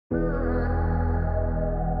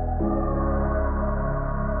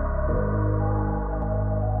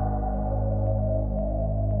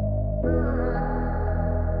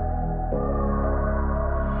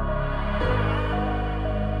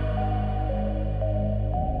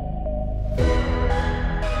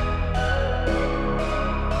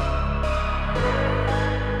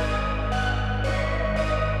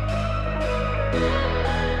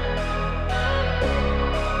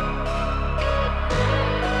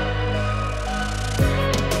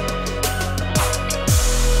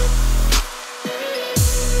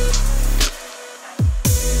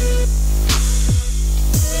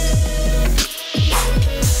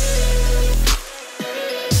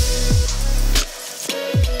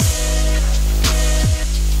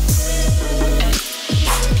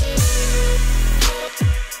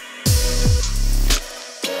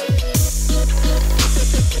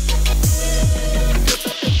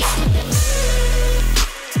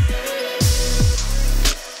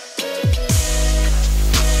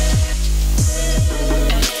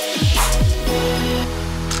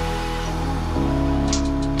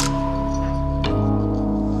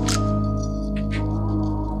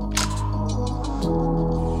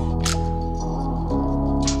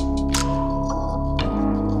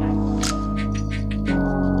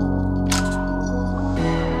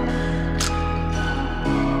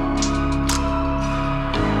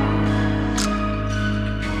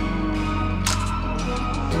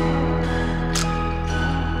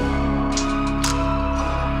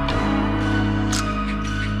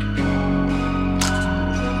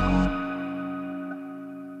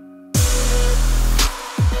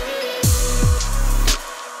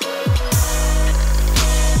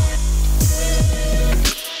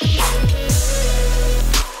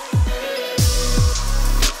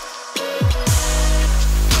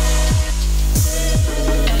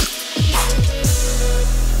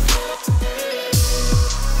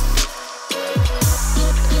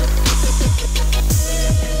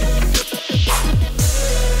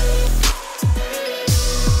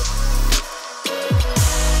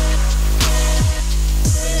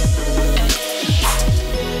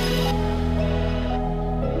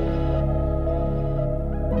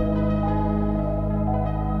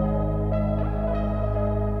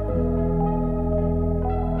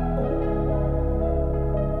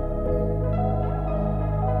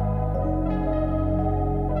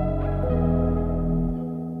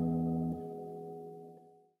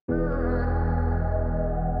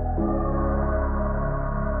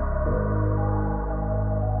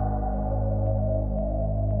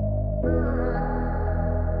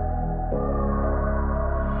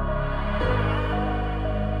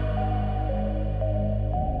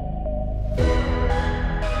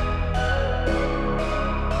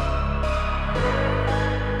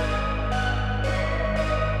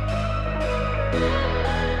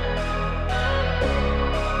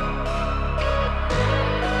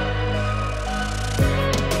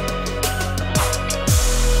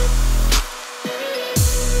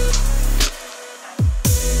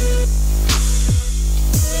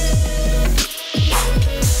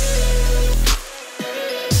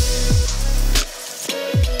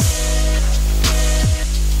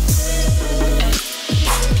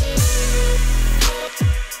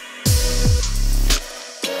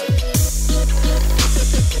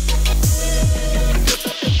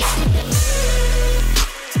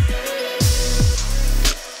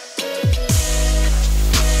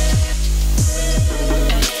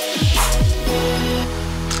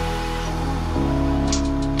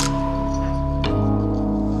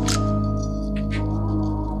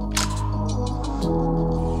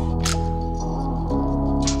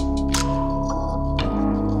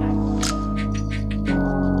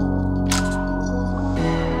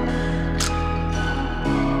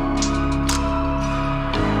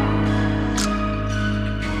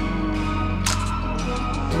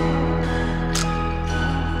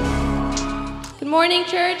Morning,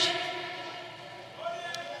 church.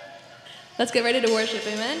 Let's get ready to worship,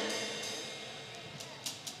 amen?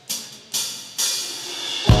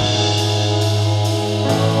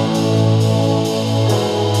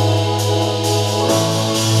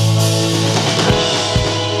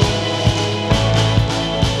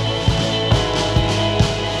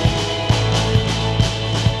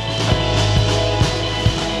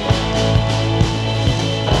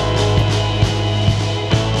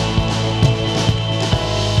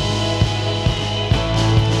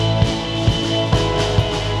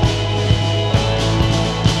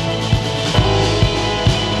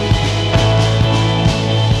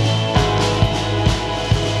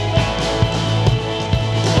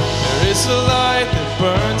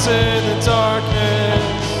 In the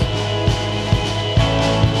darkness,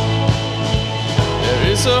 there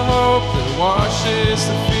is a hope that washes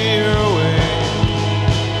the fear away.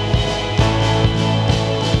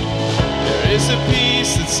 There is a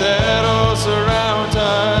peace that settles around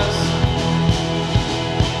us.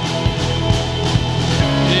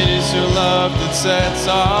 It is your love that sets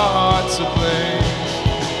our hearts ablaze.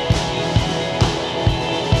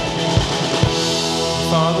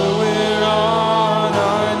 Father, we're on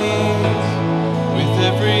our knees. With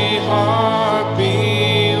every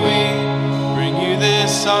heartbeat we bring you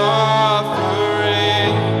this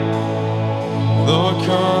offering. Lord,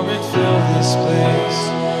 come and fill this place.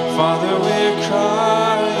 Father, we're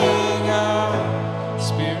crying out.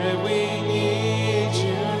 Spirit, we need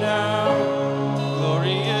you now.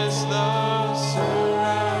 Glorious love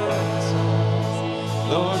surrounds us.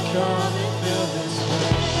 Lord, come and fill this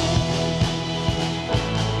place.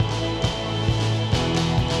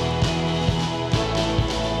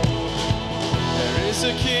 A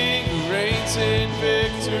king who reigns in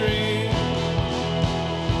victory.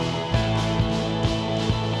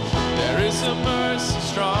 There is a mercy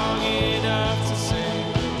strong enough to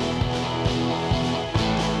save.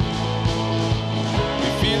 We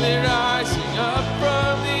feel it rising up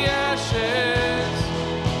from the ashes.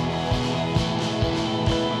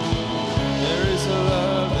 There is a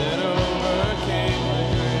love that overcame the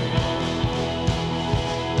grave.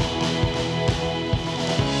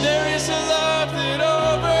 There is a love that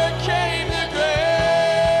overcame the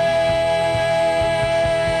grave.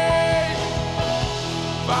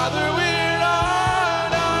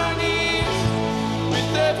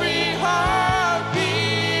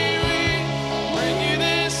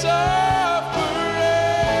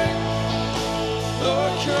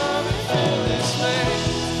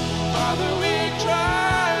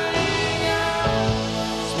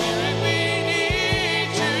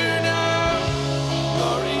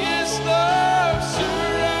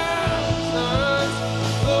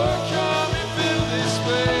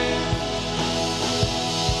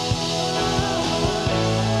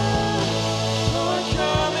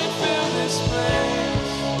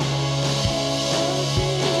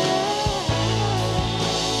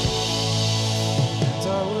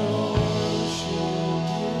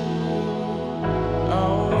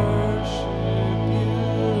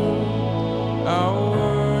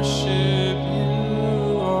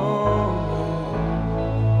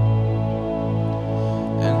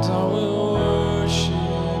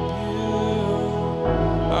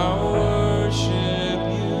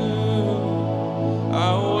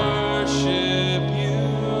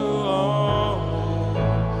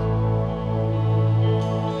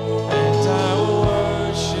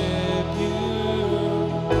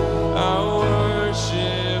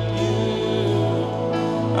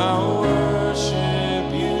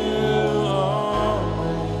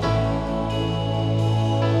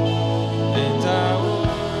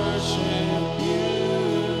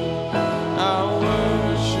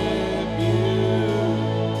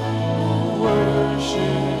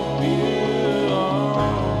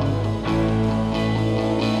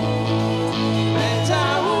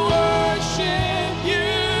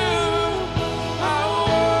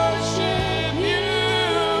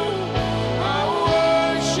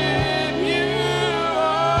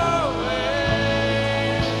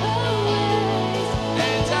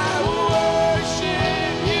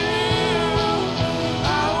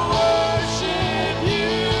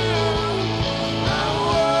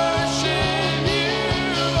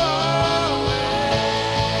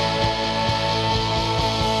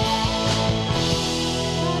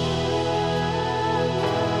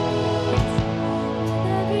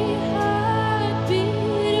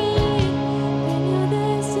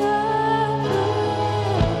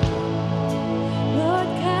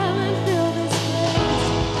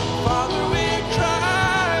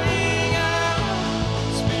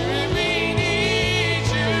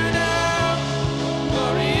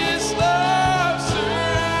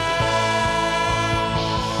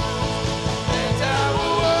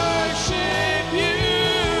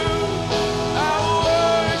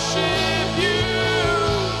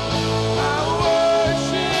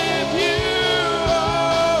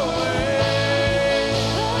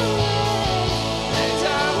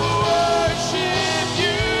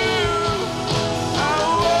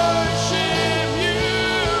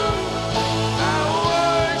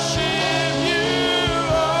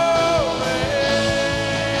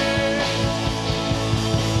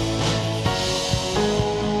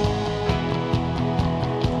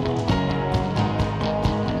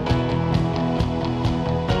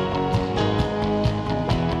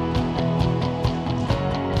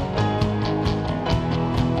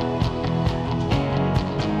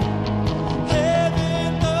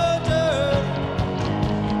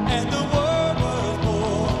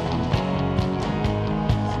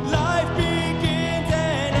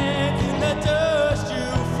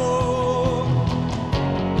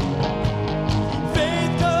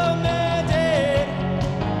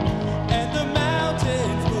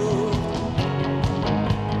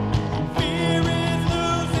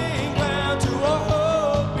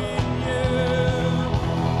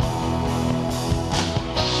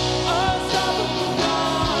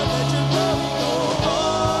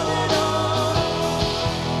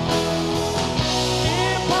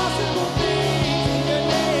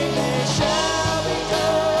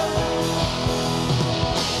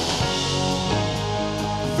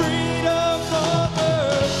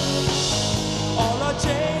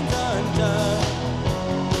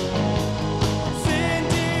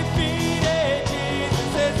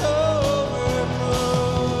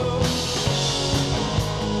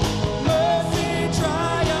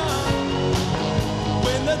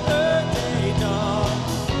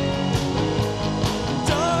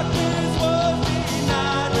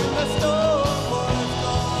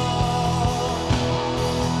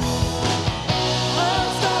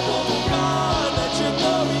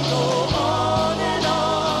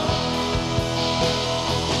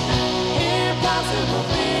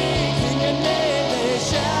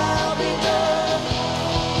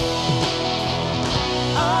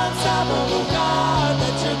 Unstoppable God,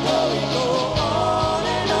 let your glory go on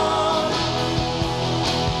and on.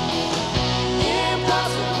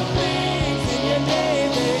 Impossible things in your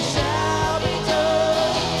name, they shall be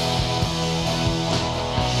done.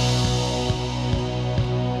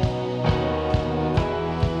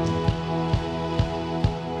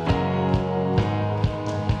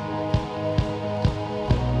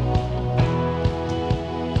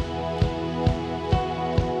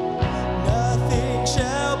 Nothing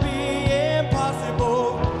shall be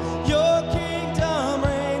impossible. Your kingdom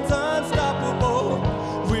reigns unstoppable.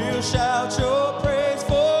 We'll shout your praise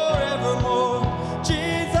forevermore.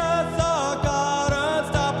 Jesus, our God,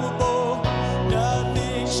 unstoppable.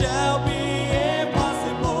 Nothing shall be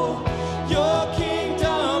impossible. Your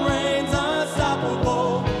kingdom reigns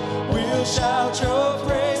unstoppable. We'll shout your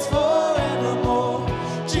praise forevermore.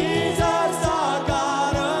 Jesus, our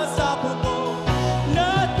God, unstoppable.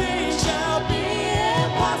 Nothing shall be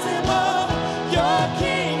impossible. Your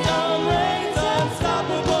kingdom reigns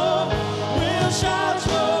unstoppable. We'll shout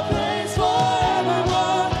your praise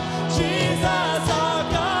forevermore. Jesus, our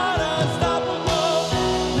God, unstoppable.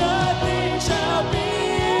 Nothing shall be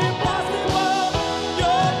impossible.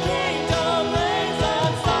 Your kingdom reigns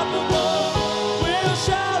unstoppable. We'll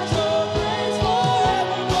shout your praise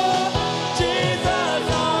forevermore. Jesus,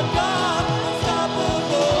 our God,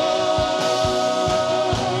 unstoppable.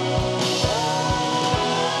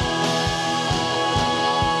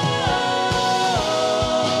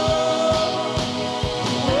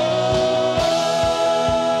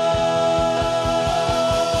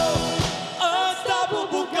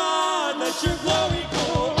 Unstoppable God, let your glory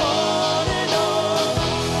go on and on.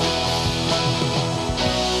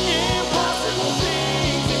 Impossible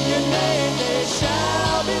things in your name, they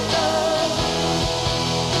shall be done.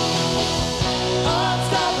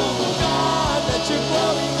 Unstoppable God, let your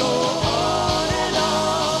glory go on and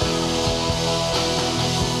on.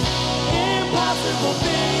 Impossible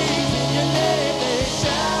things in your name, they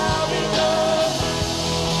shall be done.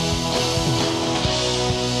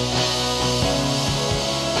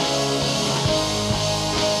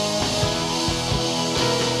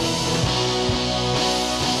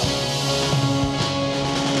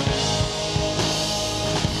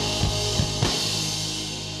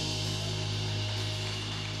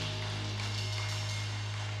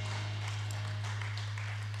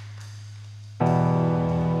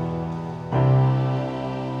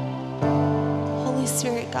 Holy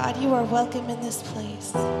Spirit, God, you are welcome in this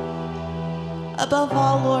place. Above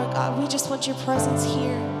all, Lord God, we just want your presence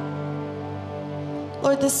here.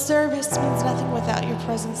 Lord, this service means nothing without your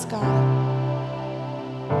presence, God.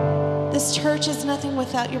 This church is nothing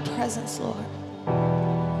without your presence, Lord.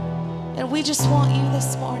 And we just want you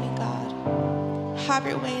this morning, God. Have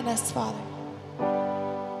your way in us, Father.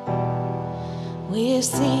 We've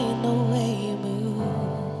seen the way you move,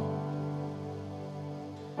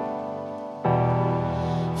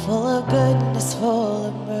 full of goodness, full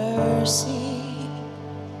of mercy.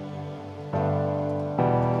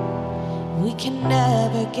 We can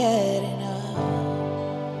never get enough.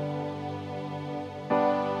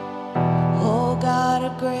 Oh God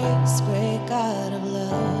of grace, great God of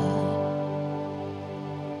love.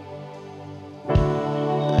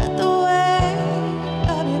 Let the weight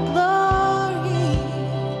of your glory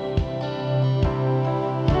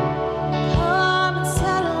come and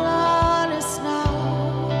settle on us now.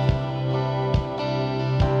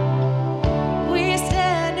 We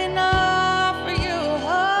stand in awe for you,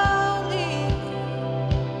 holy,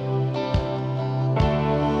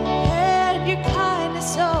 and your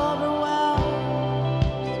kindness overwhelms.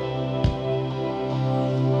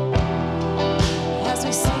 As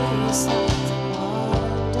we see your signs and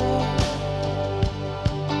wonder,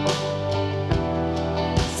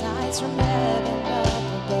 signs from heaven up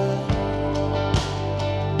above.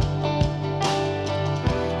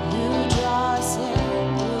 You draw us in,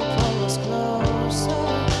 you pull us closer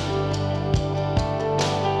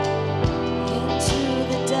into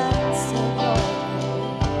the depths of your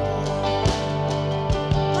love.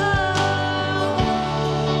 Oh,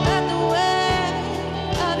 let the weight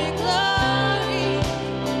of your glory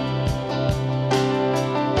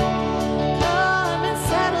come and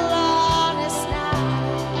settle on us now.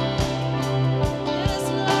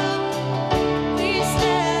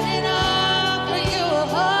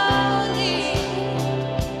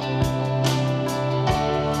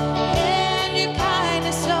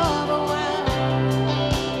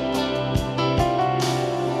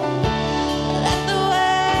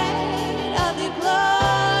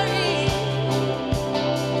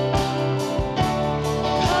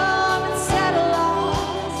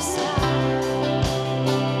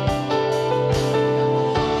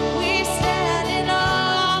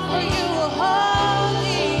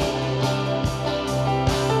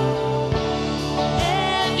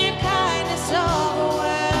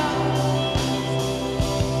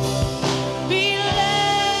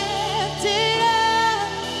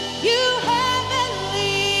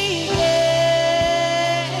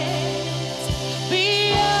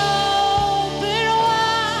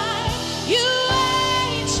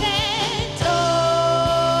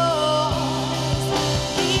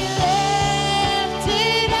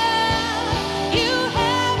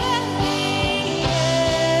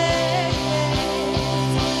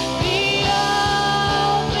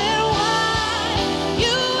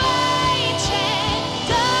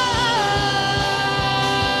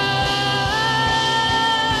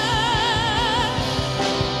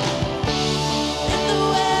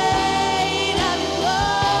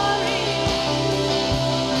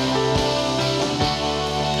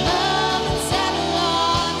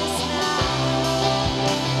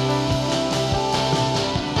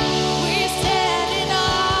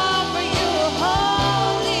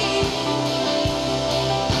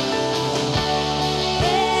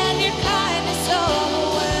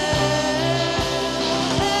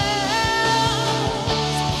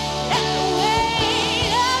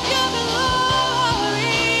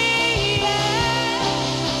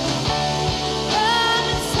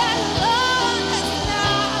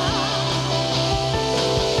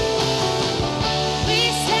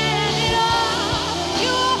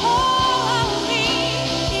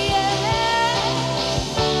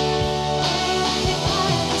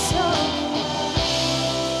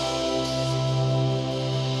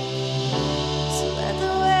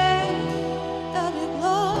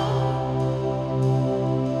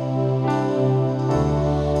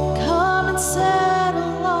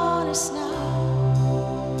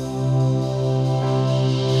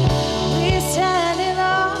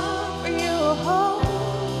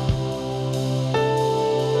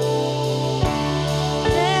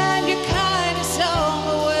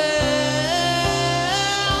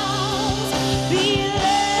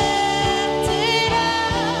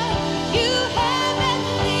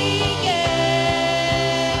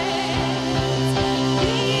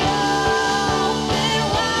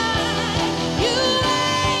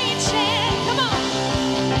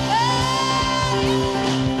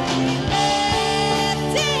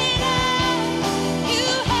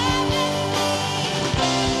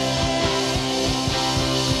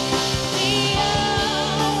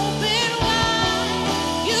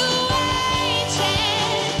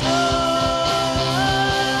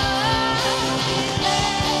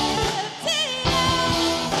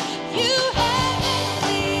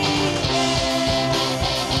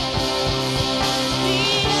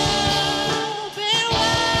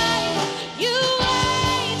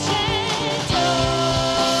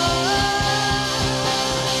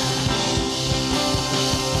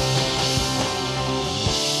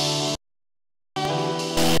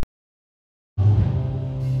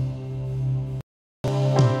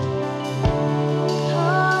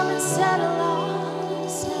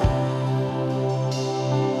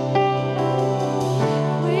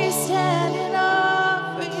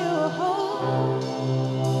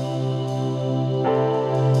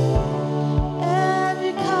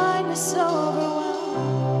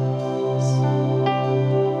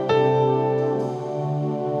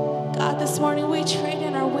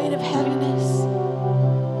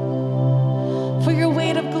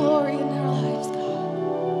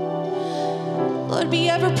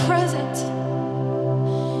 present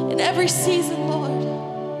in every season, Lord.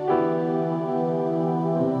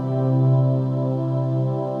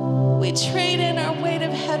 We trade in our weight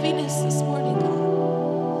of heaviness this morning, God.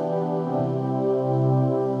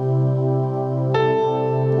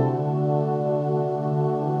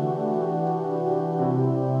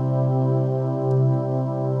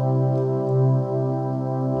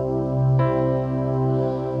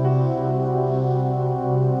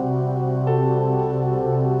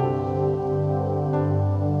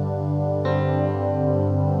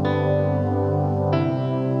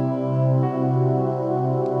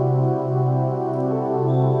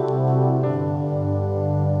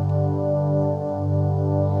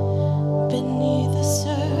 Beneath the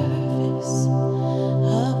surface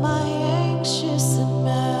of my anxious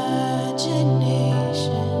imagination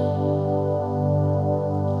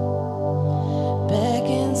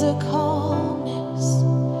beckons a calmness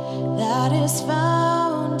that is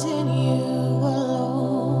found in you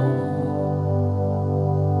alone.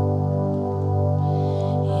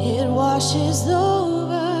 It washes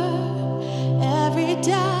over every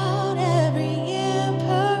doubt, every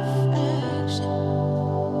imperfection.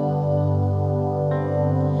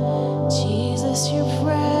 Jesus, your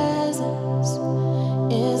presence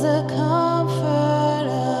is a comfort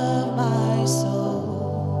of my soul.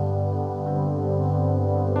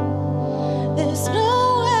 There's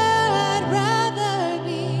nowhere I'd rather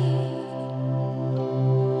be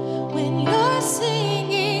when you're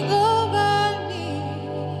singing over me.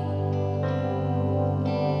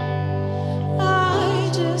 I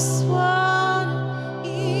just want to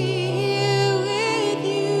be here with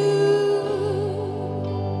you.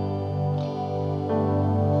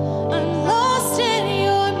 I'm lost in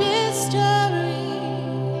your mystery.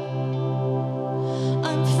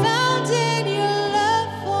 I'm found in your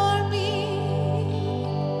love for me.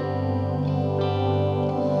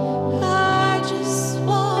 I just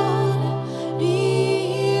want to be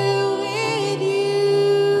here with you.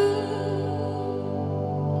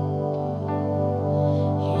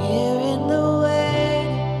 Here in the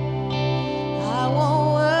waiting, I won't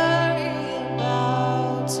worry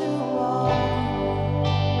about tomorrow.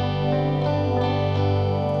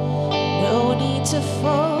 No need to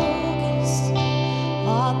focus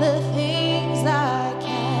on the things I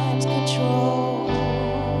can't control.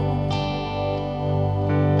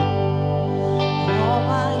 All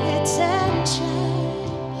my attention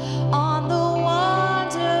on the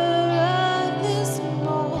wonder of this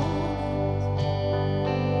moment.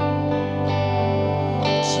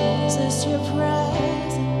 Jesus, your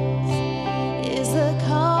presence is the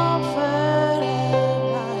comfort of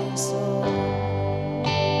my soul.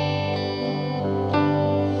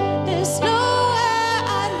 There's nowhere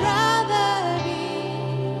I'd rather be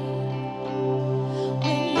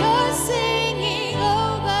when you're singing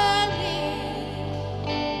over me.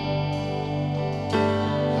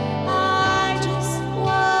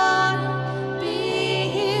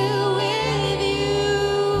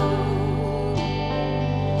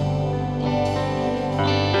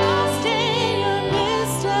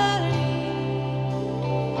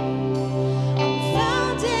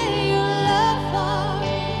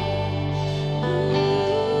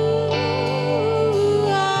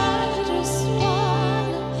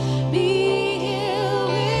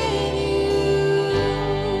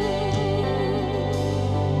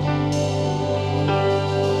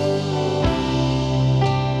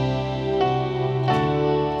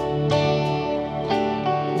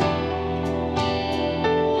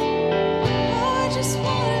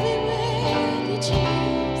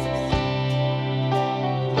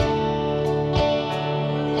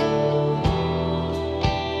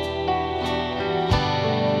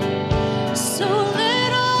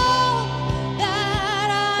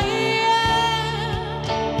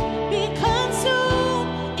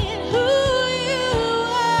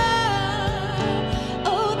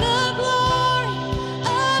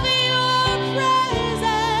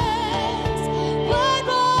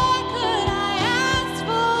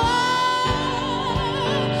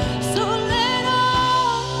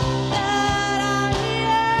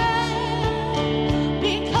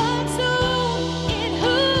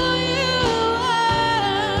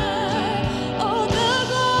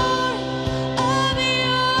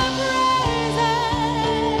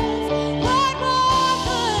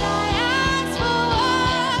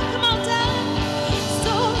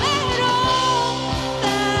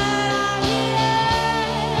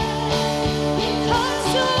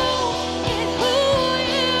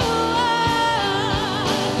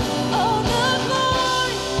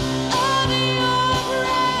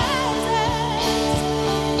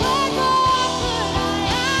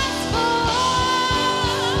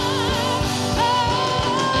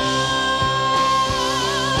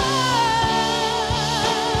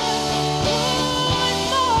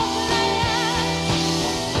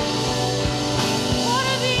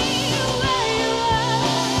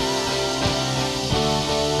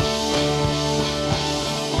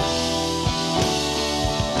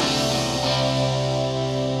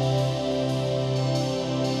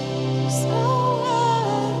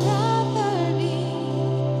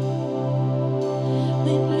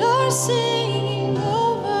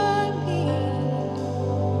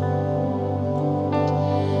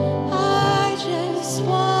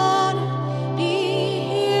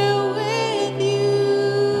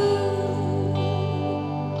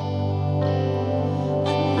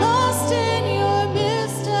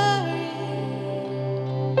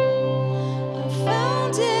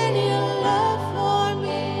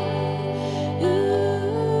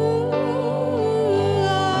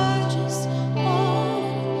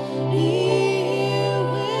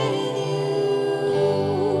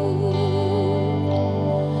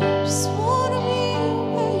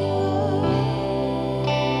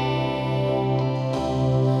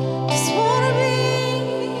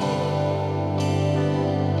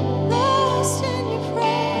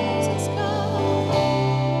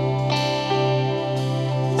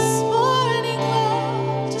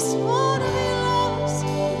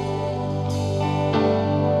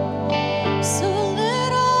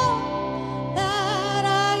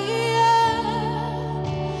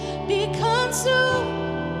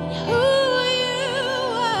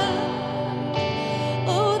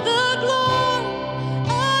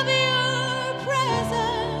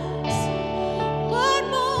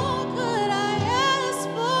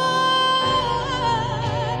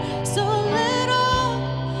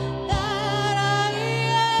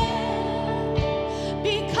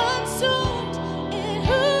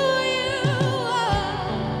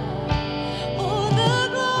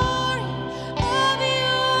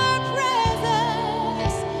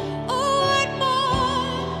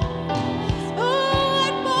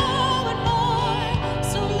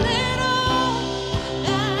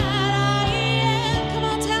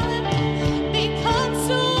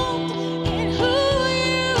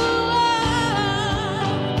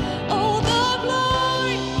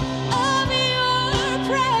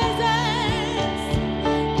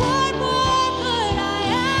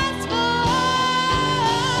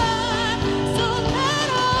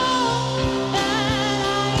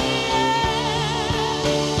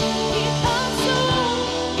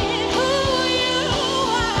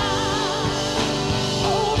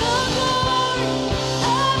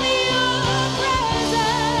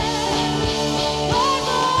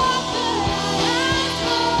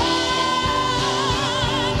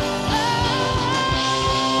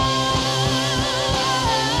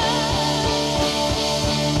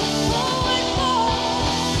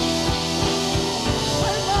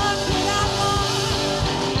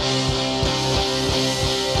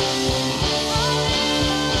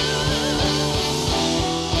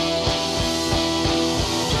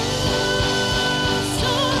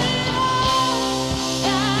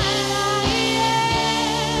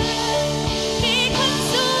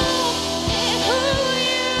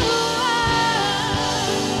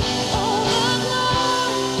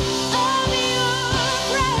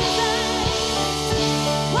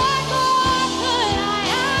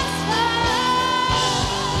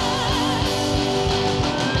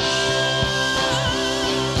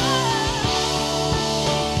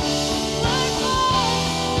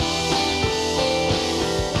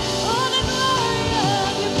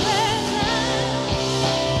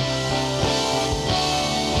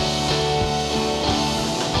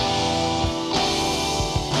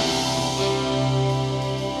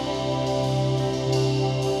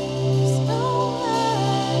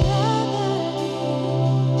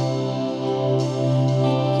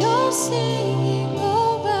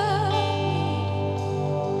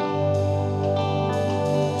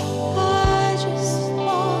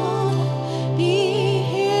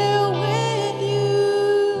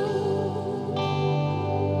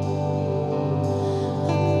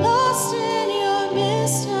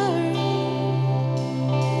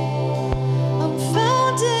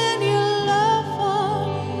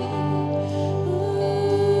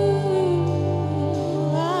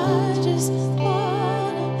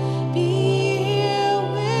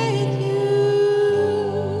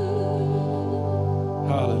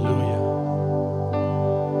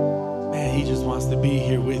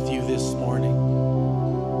 with you this morning.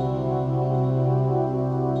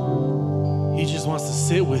 He just wants to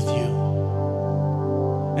sit with you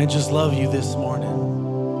and just love you this morning.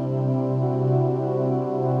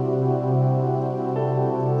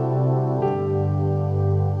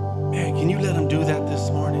 Man, can you let him do that this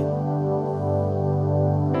morning?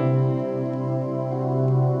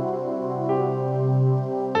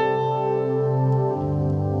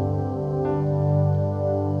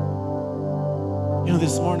 You know,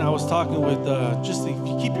 this morning I was talking with, just if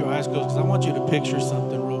you keep your eyes closed, because I want you to picture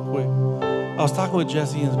something real quick. I was talking with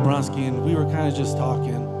Jesse and Bronski, and we were kind of just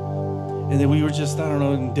talking. And then we were just, I don't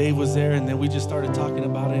know, and Dave was there, and then we just started talking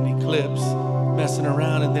about an eclipse, messing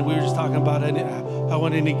around, and then we were just talking about how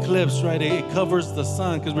in an eclipse, right, it covers the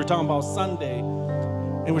sun, because we're talking about Sunday.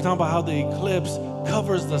 And we're talking about how the eclipse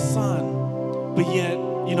covers the sun, but yet,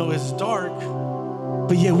 you know, it's dark,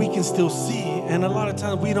 but yet we can still see. And a lot of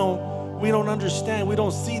times we don't understand, we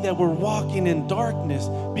don't see that we're walking in darkness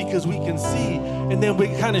because we can see. And then we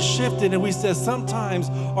kind of shifted and we said sometimes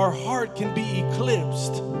our heart can be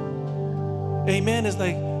eclipsed. Amen. It's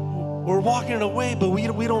like we're walking away, but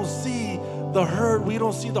we don't see the hurt, we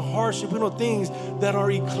don't see the hardship, we know things that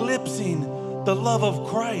are eclipsing the love of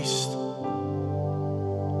Christ.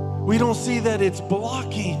 We don't see that it's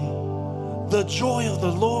blocking the joy of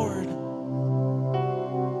the Lord.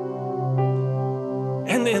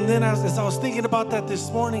 And then as I was thinking about that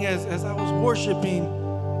this morning, as I was worshiping,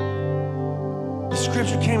 the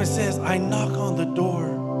scripture came and says, I knock on the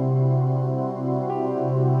door.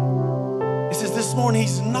 It says this morning,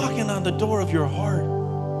 he's knocking on the door of your heart.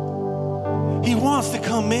 He wants to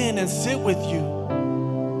come in and sit with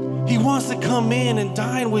you. He wants to come in and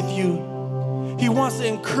dine with you. He wants to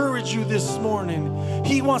encourage you this morning.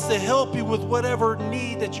 He wants to help you with whatever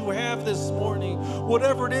need that you have this morning.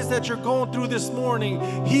 Whatever it is that you're going through this morning,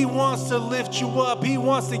 He wants to lift you up. He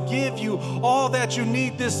wants to give you all that you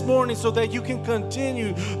need this morning so that you can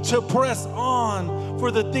continue to press on for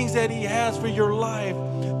the things that He has for your life.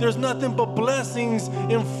 There's nothing but blessings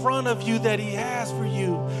in front of you that He has for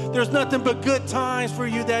you. There's nothing but good times for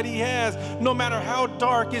you that He has, no matter how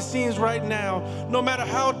dark it seems right now, no matter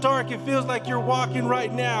how dark it feels like you're walking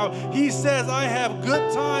right now. He says, I have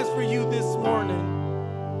good times for you this morning.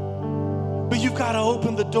 But you've got to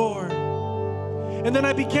open the door. And then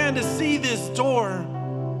I began to see this door.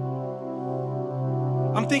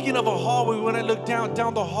 I'm thinking of a hallway. When I look down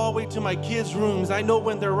the hallway to my kids' rooms, I know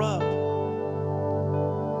when they're up,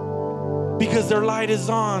 because their light is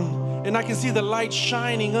on. And I can see the light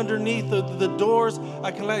shining underneath the doors.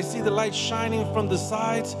 I can see the light shining from the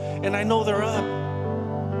sides, and I know they're up.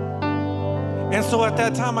 And so at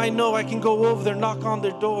that time, I know I can go over there, knock on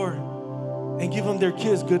their door, and give them their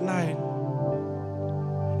kiss good night.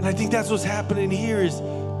 And I think that's what's happening here, is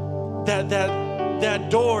that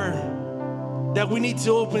door that we need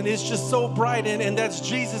to open is just so bright, and that's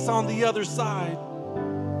Jesus on the other side.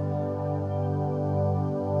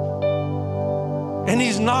 And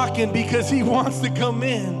He's knocking because He wants to come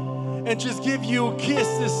in and just give you a kiss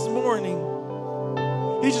this morning.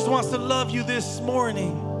 He just wants to love you this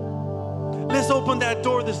morning. Let's open that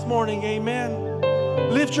door this morning, amen.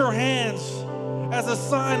 Lift your hands as a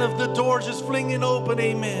sign of the door just flinging open,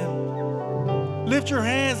 amen. Lift your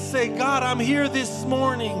hands and say, God, I'm here this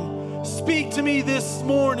morning. Speak to me this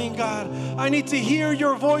morning, God. I need to hear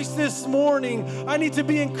your voice this morning. I need to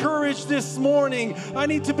be encouraged this morning. I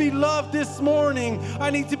need to be loved this morning. I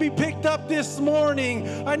need to be picked up this morning.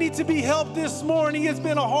 I need to be helped this morning. It's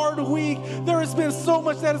been a hard week. There has been so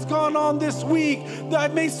much that has gone on this week.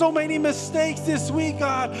 I've made so many mistakes this week,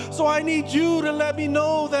 God. So I need you to let me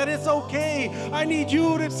know that it's okay. I need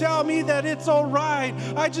you to tell me that it's all right.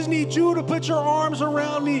 I just need you to put your arms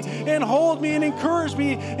around me and hold me and encourage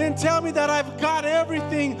me and tell me that I've got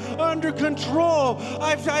everything under control.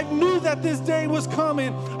 I knew that this day was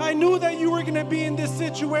coming. I knew that you were going to be in this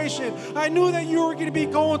situation. I knew that you were going to be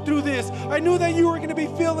going through this. I knew that you were going to be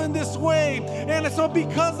feeling this way. And so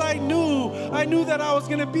because I knew that I was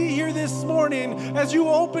going to be here this morning as you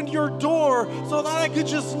opened your door so that I could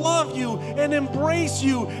just love you and embrace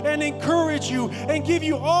you and encourage you and give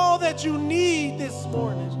you all that you need this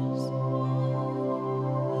morning.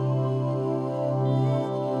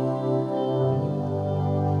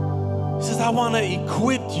 He says, I want to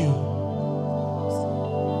equip you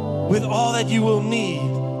with all that you will need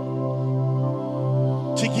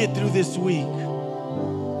to get through this week,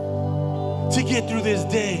 to get through this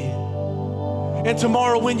day. And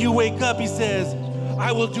tomorrow when you wake up, He says,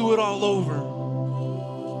 I will do it all over.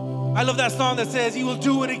 I love that song that says He will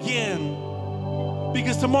do it again.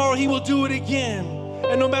 Because tomorrow He will do it again.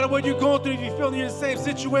 And no matter what you're going through, if you feel you're in the same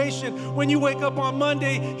situation, when you wake up on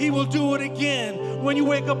Monday, he will do it again. When you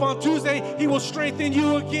wake up on Tuesday, he will strengthen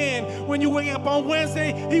you again. When you wake up on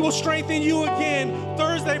Wednesday, he will strengthen you again.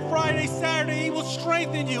 Thursday, Friday, Saturday, he will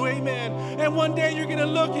strengthen you. Amen. And one day you're going to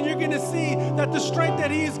look and you're going to see that the strength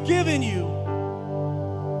that he has given you,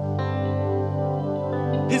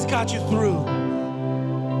 he's got you through.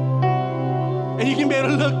 And you can be able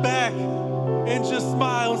to look back and just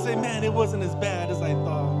smile and say, man, it wasn't as bad as I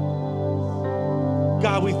thought.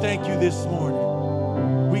 God, we thank you this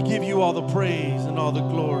morning. We give you all the praise and all the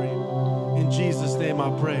glory. In Jesus' name I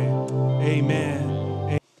pray.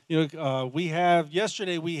 Amen. You know,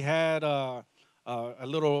 yesterday we had a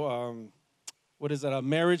little, a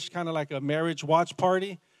marriage, kind of like a marriage watch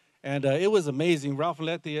party. And it was amazing. Ralph and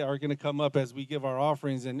Letty are going to come up as we give our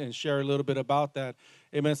offerings and share a little bit about that.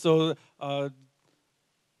 Amen. So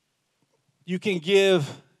you can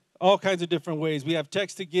give all kinds of different ways. We have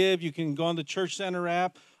text to give. You can go on the Church Center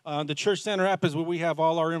app. The Church Center app is where we have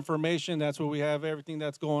all our information. That's where we have everything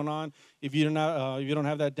that's going on. If you don't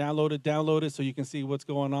have that downloaded, download it so you can see what's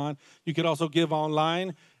going on. You could also give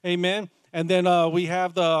online. Amen. And then we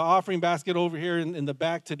have the offering basket over here in the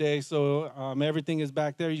back today. So everything is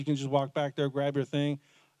back there. You can just walk back there, grab your thing,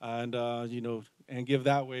 and and give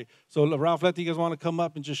that way. So Ralph, you guys want to come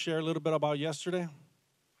up and just share a little bit about yesterday?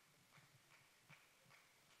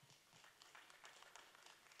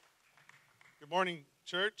 Good morning,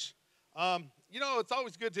 church. It's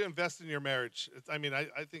always good to invest in your marriage. I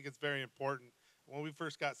think it's very important. When we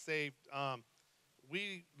first got saved,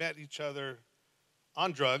 we met each other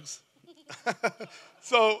on drugs.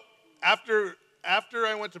 So after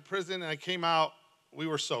I went to prison and I came out, we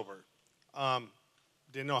were sober.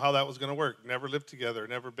 Didn't know how that was going to work. Never lived together.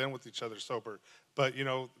 Never been with each other sober. But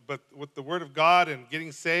with the Word of God and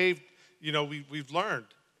getting saved, we've learned.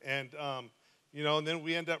 And and then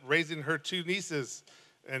we end up raising her 2 nieces,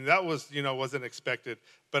 and that was wasn't expected.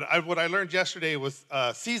 But what I learned yesterday was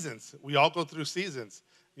seasons. We all go through seasons.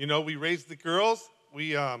 We raised the girls.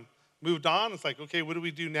 We moved on. It's like, okay, what do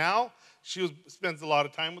we do now? She spends a lot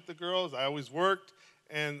of time with the girls. I always worked.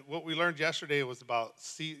 And what we learned yesterday was about,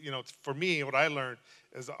 for me, what I learned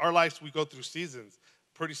is our lives, we go through seasons.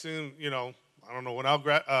 Pretty soon, I don't know when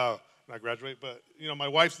I'll not graduate, but, my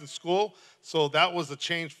wife's in school. So that was a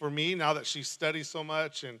change for me now that she studies so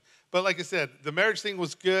much. But like I said, the marriage thing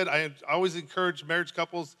was good. I always encourage marriage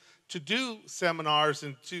couples to do seminars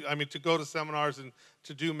and to go to seminars and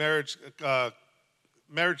to do marriage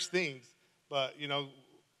things. But,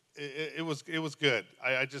 it was good.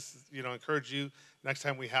 I just, encourage you next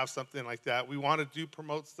time we have something like that. We want to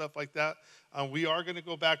promote stuff like that. We are going to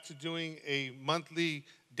go back to doing a monthly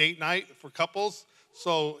date night for couples.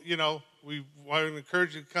 So, we want to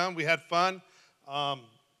encourage you to come. We had fun, but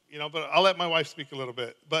I'll let my wife speak a little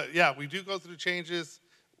bit. But, yeah, we do go through changes.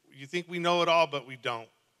 You think we know it all, but we don't,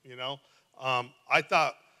 I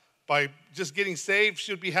thought by just getting saved,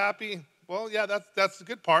 she'd be happy. Well, yeah, that's the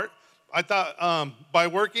good part. I thought by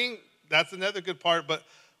working, that's another good part. But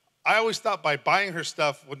I always thought by buying her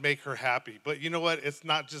stuff would make her happy. But you know what? It's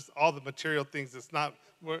not just all the material things. It's not.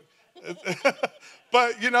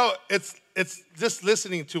 But, it's just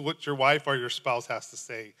listening to what your wife or your spouse has to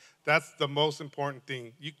say. That's the most important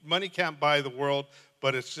thing. Money can't buy the world,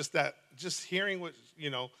 but it's just hearing what,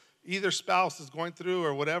 either spouse is going through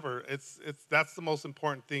or whatever. That's the most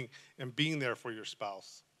important thing, and being there for your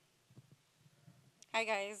spouse. Hi,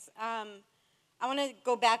 guys. I want to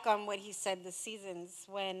go back on what he said, the seasons,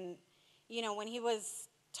 when he was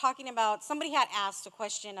talking about, somebody had asked a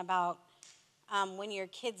question about when your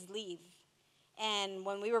kids leave. And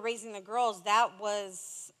when we were raising the girls, that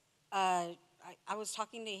was, I was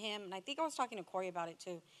talking to him, and I think I was talking to Corey about it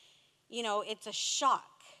too. It's a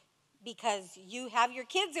shock because you have your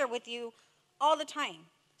kids there with you all the time.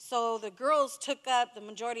 So the girls took up the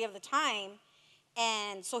majority of the time,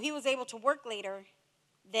 and so he was able to work later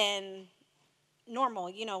than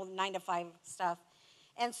normal, 9 to 5 stuff.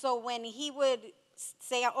 And so when he would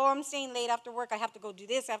say, oh, I'm staying late after work, I have to go do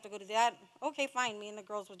this, I have to go do that. Okay, fine. Me and the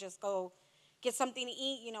girls would just go get something to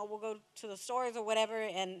eat. We'll go to the stores or whatever.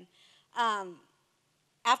 And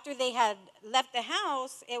after they had left the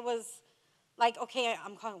house, it was like, okay,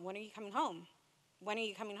 I'm calling. When are you coming home? When are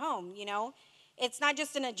you coming home? It's not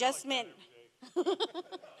just an adjustment. Like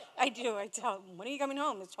I do. I tell them, when are you coming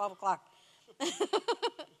home? It's 12 o'clock.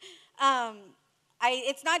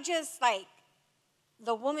 It's not just like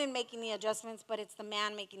the woman making the adjustments, but it's the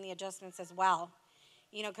man making the adjustments as well.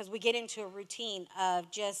 Because we get into a routine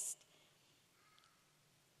of just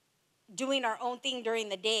doing our own thing during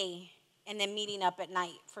the day and then meeting up at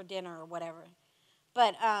night for dinner or whatever.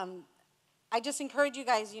 But I just encourage you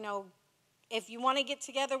guys, if you want to get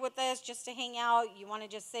together with us just to hang out, you want to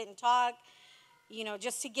just sit and talk,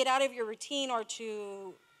 just to get out of your routine or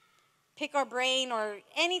to pick our brain or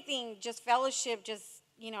anything, just fellowship, just,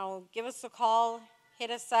 give us a call,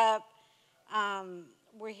 hit us up.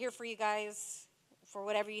 We're here for you guys for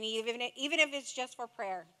whatever you need, even if it's just for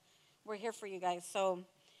prayer. We're here for you guys. So,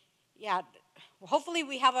 yeah, hopefully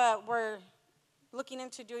we're looking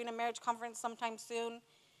into doing a marriage conference sometime soon.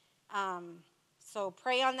 So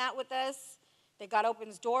pray on that with us, that God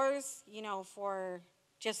opens doors, for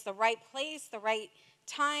just the right place, the right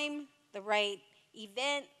time, the right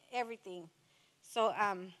event, everything. So,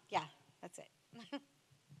 yeah, that's it.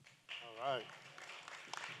 All right.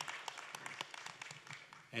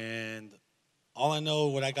 And all I know,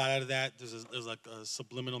 what I got out of that, there's like a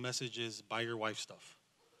subliminal message is buy your wife stuff.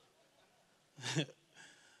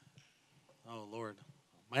 Oh, Lord.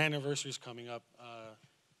 My anniversary is coming up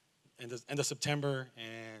end of September,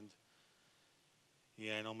 and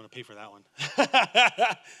yeah, I know I'm going to pay for that one.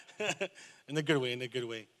 In a good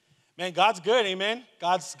way, Man, God's good, amen?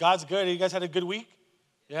 God's good. You guys had a good week?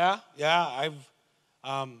 Yeah? I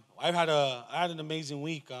had an amazing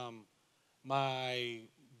week. My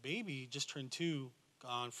baby just turned 2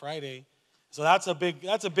 on Friday, so that's a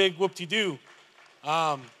big whoop-de-doo.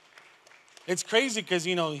 It's crazy because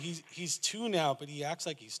he's 2 now, but he acts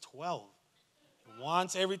like he's 12. He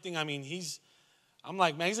wants everything. I mean, I'm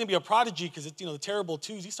like, man, he's gonna be a prodigy because the terrible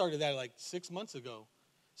twos. He started that like 6 months ago,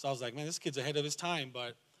 so I was like, man, this kid's ahead of his time.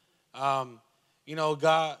 But God,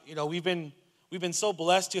 we've been so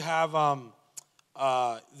blessed to have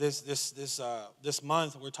this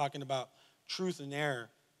month we're talking about truth and error,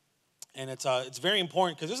 and it's very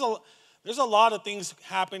important because there's a lot of things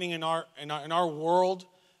happening in our world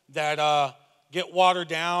that get watered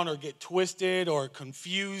down or get twisted or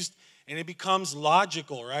confused, and it becomes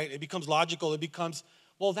logical, right? It becomes logical. It becomes,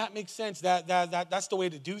 well, that makes sense. That's the way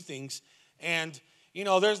to do things. And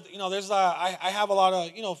I have a lot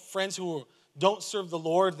of friends who don't serve the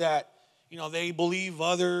Lord that they believe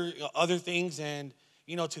other things, and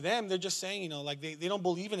to them they're just saying like they don't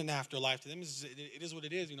believe in an afterlife. To them it is what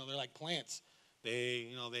it is. They're like plants.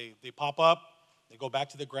 They pop up, they go back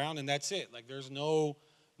to the ground, and that's it. Like there's no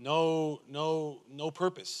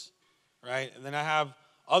purpose, right? And then I have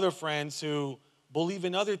other friends who believe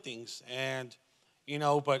in other things, and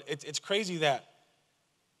but it's crazy that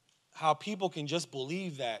how people can just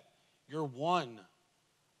believe that you're one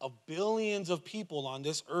of billions of people on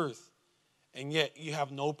this earth, and yet you have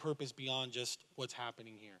no purpose beyond just what's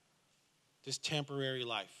happening here, this temporary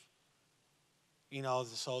life.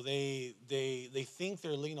 So they think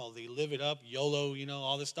they're they live it up, YOLO,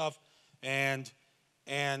 all this stuff, and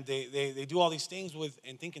they do all these things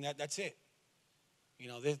and thinking that's it.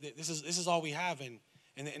 This is all we have, and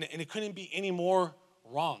it couldn't be any more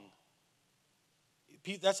wrong.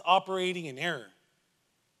 That's operating in error.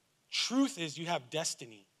 Truth is you have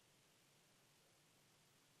destiny.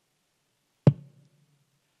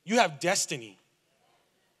 You have destiny.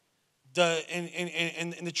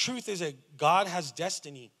 And the truth is that God has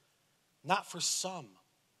destiny, not for some.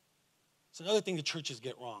 It's another thing the churches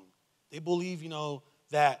get wrong. They believe,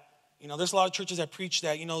 that, there's a lot of churches that preach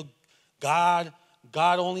that, God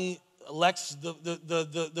only elects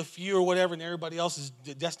the few or whatever, and everybody else is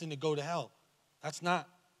destined to go to hell. That's not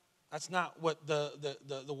what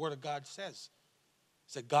the Word of God says.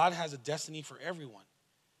 It's that God has a destiny for everyone.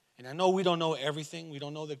 And I know we don't know everything. We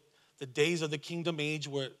don't know the days of the kingdom age,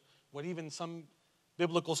 what even some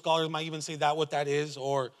biblical scholars might even say what that is,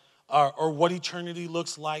 or what eternity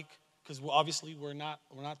looks like, because obviously we're not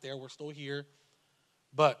there. We're still here.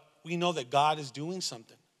 But we know that God is doing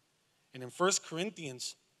something. And in 1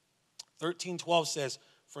 Corinthians 13:12 says,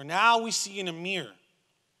 "For now we see in a mirror,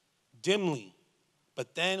 dimly,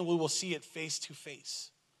 but then we will see it face to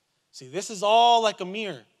face." See, this is all like a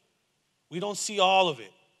mirror. We don't see all of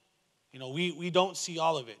it. We don't see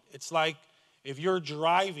all of it. It's like if you're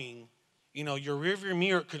driving, your rearview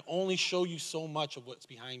mirror can only show you so much of what's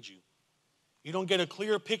behind you. You don't get a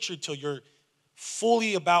clear picture till you're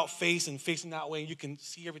fully about face and facing that way, and you can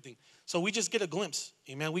see everything. So we just get a glimpse.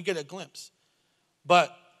 Amen. We get a glimpse.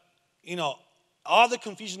 But, all the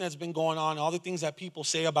confusion that's been going on, all the things that people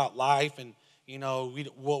say about life and,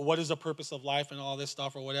 what is the purpose of life and all this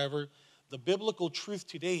stuff or whatever, the biblical truth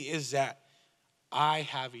today is that I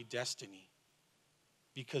have a destiny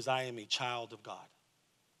because I am a child of God.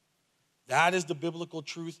 That is the biblical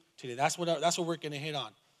truth today. That's what we're going to hit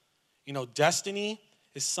on. Destiny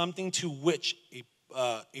is something to which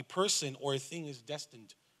a person or a thing is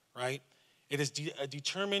destined, right? It is a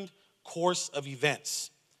determined course of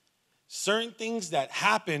events. Certain things that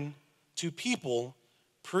happen to people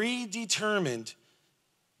predetermined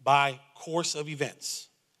by course of events.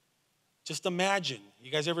 Just imagine,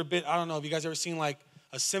 you guys ever been, I don't know, have you guys ever seen like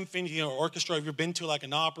a symphony or orchestra? Have you been to like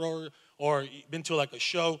an opera or been to like a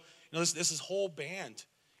show? You know, this is whole band.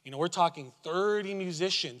 You know, we're talking 30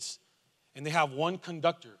 musicians, and they have one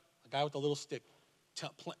conductor, a guy with a little stick,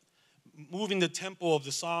 moving the tempo of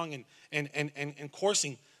the song and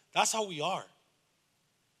coursing. That's how we are.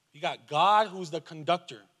 You got God, who's the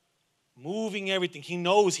conductor, moving everything. He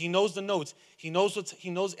knows the notes. He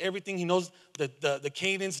knows everything. He knows the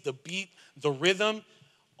cadence, the beat, the rhythm.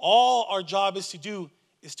 All our job is to do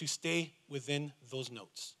is to stay within those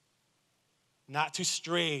notes, not to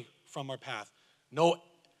stray from our path.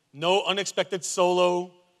 No unexpected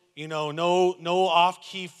solo, you know, no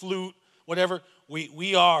off-key flute, whatever.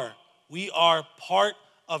 We are part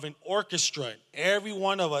of an orchestra. Every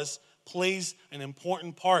one of us plays an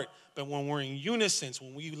important part. But when we're in unison,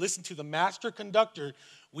 when we listen to the master conductor,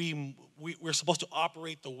 we're supposed to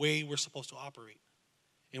operate the way we're supposed to operate.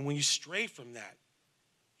 And when you stray from that,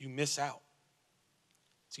 you miss out.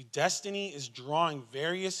 See, destiny is drawing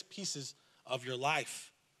various pieces of your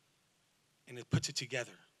life, and it puts it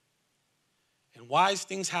together. And why is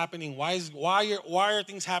things happening? Why are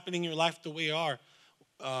things happening in your life the way they are?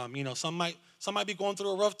 You know, some might be going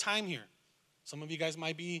through a rough time here. Some of you guys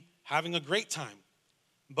might be having a great time.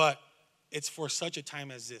 But it's for such a time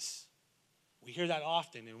as this. We hear that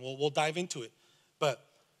often, and we'll dive into it. But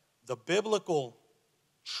the biblical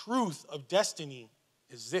truth of destiny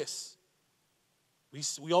is this.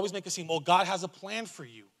 We always make it seem, well, God has a plan for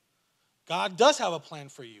you. God does have a plan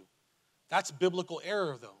for you. That's biblical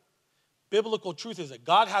error, though. Biblical truth is that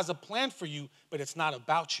God has a plan for you, but it's not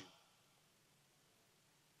about you.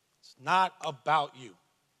 It's not about you.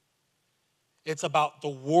 It's about the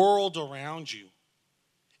world around you.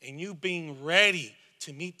 And you being ready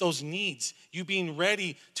to meet those needs. You being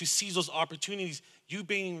ready to seize those opportunities. You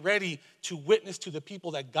being ready to witness to the people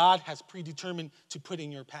that God has predetermined to put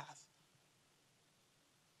in your path.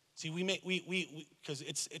 See, because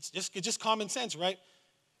it's just common sense, right?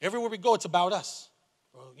 Everywhere we go, it's about us.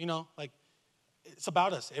 You know, like, it's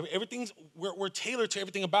about us. We're tailored to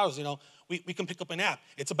everything about us, you know. We can pick up an app.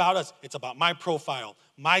 It's about us. It's about my profile,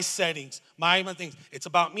 my settings, my things. It's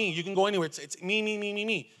about me. You can go anywhere. It's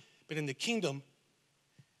me. But in the kingdom,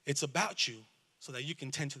 it's about you so that you can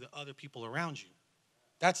tend to the other people around you.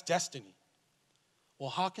 That's destiny. Well,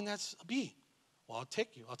 how can that be? Well, I'll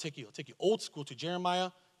take you old school to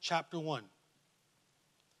Jeremiah chapter 1.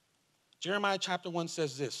 Jeremiah chapter 1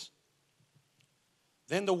 says this.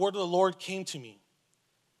 Then the word of the Lord came to me.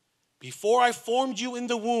 Before I formed you in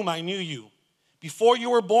the womb, I knew you. Before you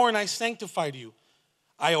were born, I sanctified you.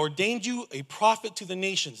 I ordained you a prophet to the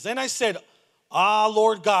nations. Then I said, Ah,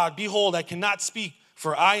 Lord God, behold, I cannot speak,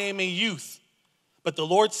 for I am a youth. But the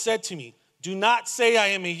Lord said to me, Do not say I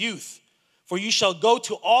am a youth, for you shall go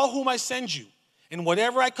to all whom I send you, and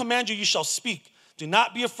whatever I command you, you shall speak. Do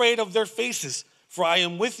not be afraid of their faces, for I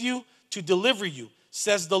am with you to deliver you,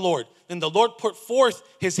 says the Lord. Then the Lord put forth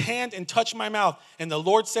his hand and touched my mouth. And the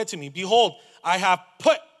Lord said to me, Behold, I have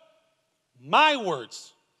put my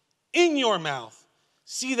words in your mouth.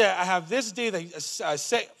 See that I have this day that I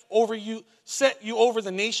set you over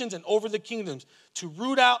the nations and over the kingdoms, to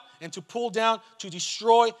root out and to pull down, to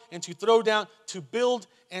destroy and to throw down, to build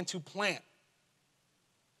and to plant.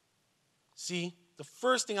 See, the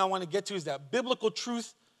first thing I want to get to is that biblical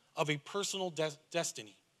truth of a personal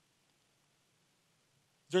destiny.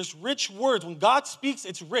 There's rich words. When God speaks,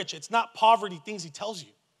 it's rich. It's not poverty things he tells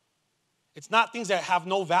you. It's not things that have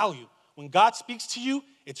no value. When God speaks to you,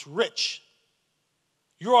 it's rich.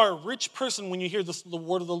 You are a rich person when you hear the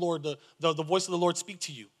word of the Lord, the voice of the Lord speak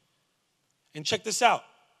to you. And check this out.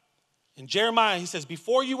 In Jeremiah, he says,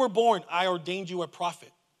 Before you were born, I ordained you a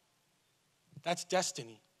prophet. That's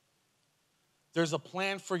destiny. There's a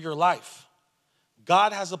plan for your life.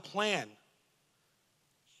 God has a plan,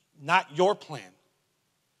 not your plan.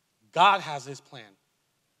 God has his plan.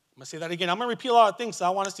 I'm going to say that again. I'm going to repeat a lot of things, so I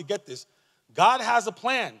want us to get this. God has a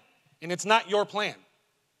plan, and it's not your plan.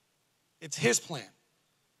 It's his plan.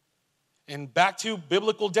 And back to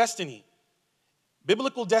biblical destiny.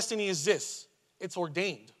 Biblical destiny is this. It's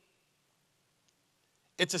ordained.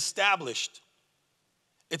 It's established.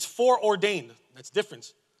 It's foreordained. That's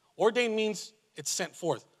different. Ordained means it's sent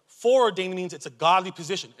forth. Foreordained means it's a godly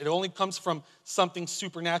position. It only comes from something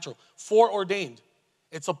supernatural. Foreordained.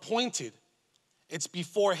 It's appointed. It's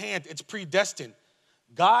beforehand. It's predestined.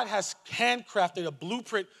 God has handcrafted a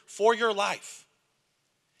blueprint for your life.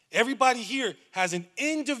 Everybody here has an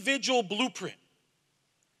individual blueprint.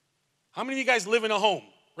 How many of you guys live in a home?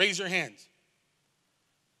 Raise your hands.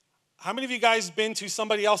 How many of you guys been to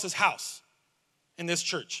somebody else's house in this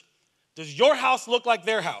church? Does your house look like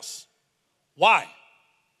their house? Why?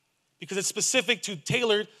 Because it's specific to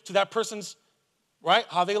tailored to that person's, right,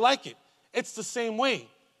 how they like it. It's the same way.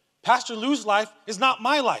 Pastor Lou's life is not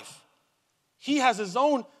my life. He has his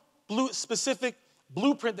own specific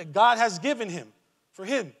blueprint that God has given him for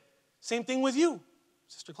him. Same thing with you,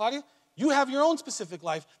 Sister Claudia. You have your own specific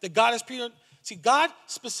life that God has created. See, God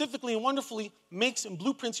specifically and wonderfully makes and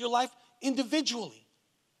blueprints your life individually.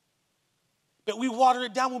 But we water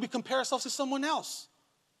it down when we compare ourselves to someone else.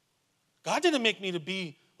 God didn't make me to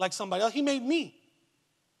be like somebody else. He made me.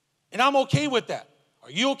 And I'm okay with that.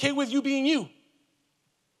 Are you okay with you being you?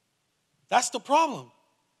 That's the problem.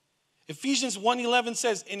 Ephesians 1:11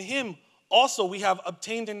 says, in him also we have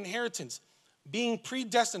obtained an inheritance, being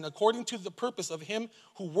predestined according to the purpose of him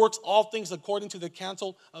who works all things according to the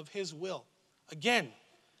counsel of his will. Again,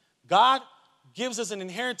 God gives us an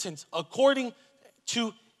inheritance according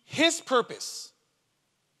to his purpose.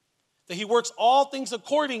 That he works all things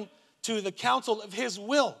according to the counsel of his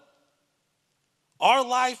will. Our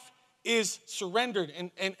life is surrendered,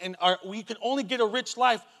 and we can only get a rich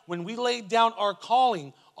life when we lay down our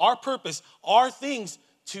calling, our purpose, our things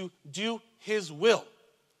to do his will.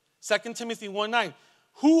 2 Timothy 1:9,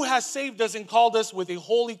 who has saved us and called us with a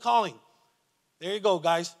holy calling? There you go,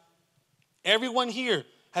 guys. Everyone here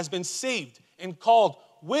has been saved and called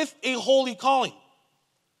with a holy calling.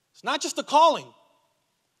 It's not just a calling.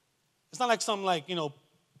 It's not like some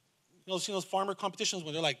see those farmer competitions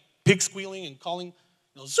when they're like pig squealing and calling,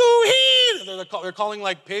 Zoo-hee! They're calling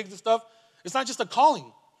like pigs and stuff. It's not just a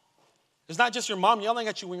calling. It's not just your mom yelling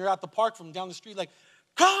at you when you're at the park from down the street like,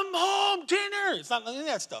 come home, dinner. It's not any of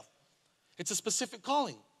that stuff. It's a specific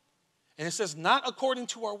calling. And it says, not according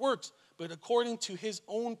to our works, but according to his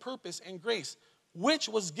own purpose and grace, which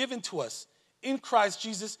was given to us in Christ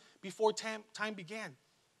Jesus before time began.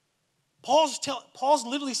 Paul's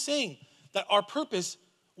literally saying that our purpose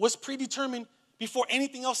was predetermined before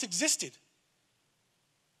anything else existed,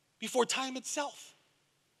 before time itself.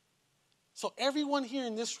 So everyone here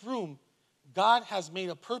in this room, God has made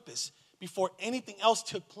a purpose before anything else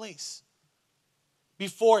took place.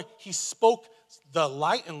 Before he spoke the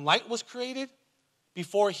light and light was created,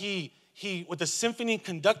 before he with the symphony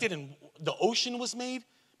conducted and the ocean was made,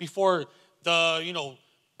 before the,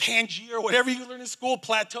 Pangea or whatever you learn in school,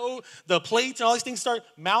 plateau, the plates and all these things start,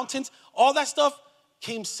 mountains, all that stuff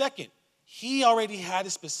came second. He already had a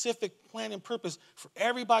specific plan and purpose for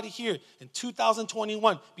everybody here in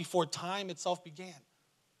 2021 before time itself began.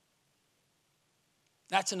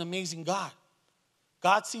 That's an amazing God.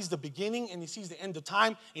 God sees the beginning and he sees the end of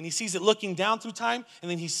time and he sees it looking down through time, and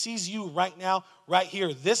then he sees you right now, right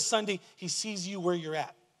here. This Sunday, he sees you where you're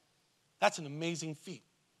at. That's an amazing feat.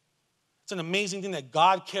 It's an amazing thing that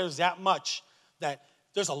God cares that much, that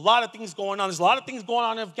there's a lot of things going on. There's a lot of things going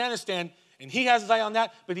on in Afghanistan, and he has his eye on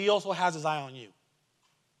that, but he also has his eye on you.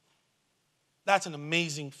 That's an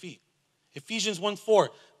amazing feat. Ephesians 1:4,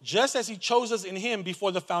 just as he chose us in him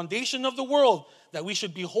before the foundation of the world, that we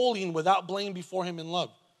should be holy and without blame before him in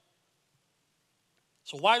love.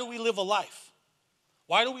 So why do we live a life?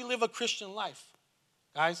 Why do we live a Christian life?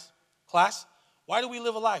 Guys, class, why do we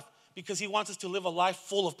live a life? Because he wants us to live a life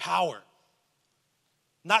full of power.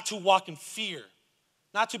 Not to walk in fear.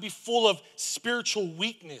 Not to be full of spiritual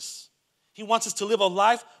weakness. He wants us to live a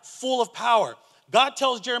life full of power. God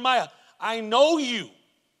tells Jeremiah, I know you.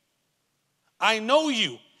 I know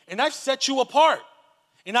you, and I've set you apart,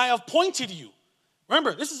 and I have appointed you.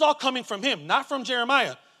 Remember, this is all coming from him, not from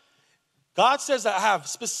Jeremiah. God says that I have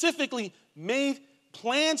specifically made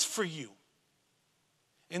plans for you.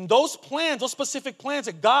 And those plans, those specific plans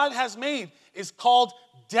that God has made is called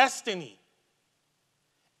destiny.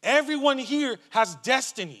 Everyone here has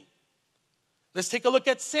destiny. Let's take a look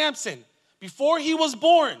at Samson. Before he was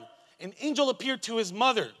born, an angel appeared to his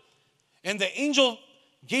mother, and the angel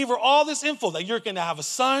gave her all this info that you're going to have a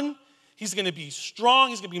son. He's going to be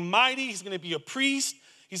strong. He's going to be mighty. He's going to be a priest.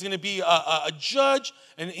 He's going to be a judge.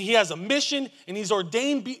 And he has a mission. And he's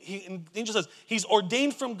ordained. And the angel says he's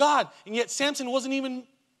ordained from God. And yet Samson wasn't even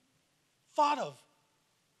thought of.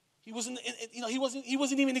 He wasn't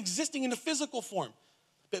even existing in a physical form.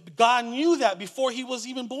 But God knew that before he was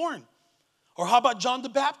even born. Or how about John the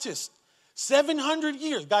Baptist? 700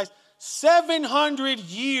 years, guys. 700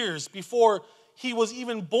 years before he was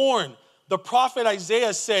even born, the prophet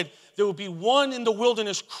Isaiah said there will be one in the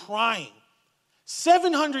wilderness crying.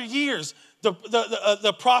 700 years,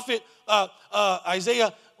 the prophet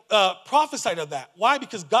Isaiah prophesied of that. Why?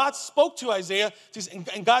 Because God spoke to Isaiah,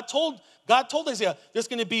 and God told Isaiah there's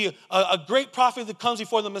going to be a great prophet that comes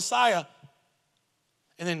before the Messiah.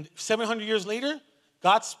 And then 700 years later,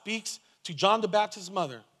 God speaks to John the Baptist's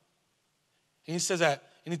mother. And he says that,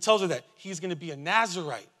 and he tells her that he's going to be a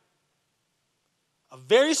Nazirite, a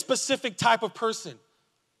very specific type of person.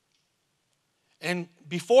 And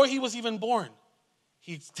before he was even born,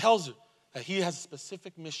 he tells her that he has a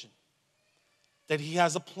specific mission, that he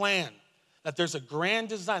has a plan, that there's a grand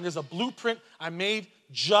design, there's a blueprint I made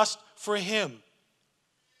just for him.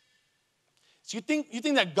 So you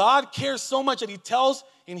think that God cares so much that he tells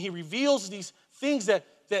and he reveals these things that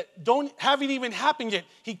haven't even happened yet.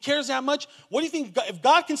 He cares that much. What do you think, if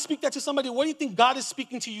God can speak that to somebody, what do you think God is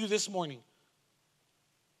speaking to you this morning?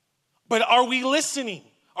 But are we listening?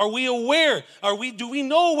 Are we aware? Do we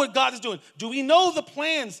know what God is doing? Do we know the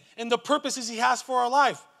plans and the purposes he has for our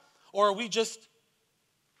life? Or are we just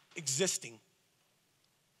existing?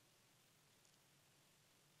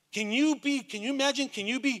 Can you imagine, can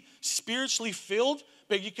you be spiritually filled,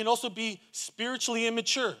 but you can also be spiritually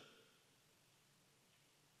immature?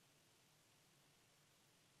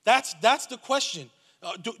 That's the question.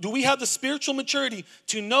 Do we have the spiritual maturity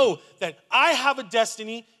to know that I have a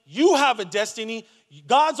destiny, you have a destiny,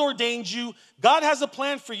 God's ordained you, God has a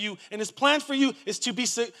plan for you, and his plan for you is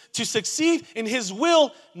to succeed in his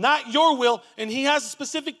will, not your will, and he has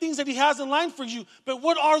specific things that he has in line for you. But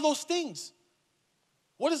what are those things?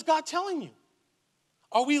 What is God telling you?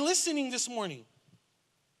 Are we listening this morning?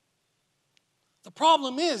 The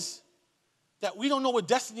problem is that we don't know what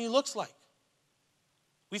destiny looks like.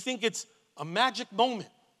 We think it's a magic moment.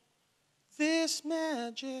 This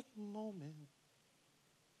magic moment.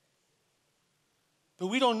 But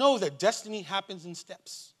we don't know that destiny happens in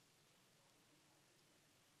steps.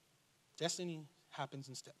 Destiny happens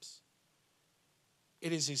in steps.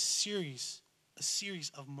 It is a series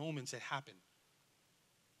of moments that happen.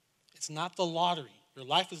 It's not the lottery. Your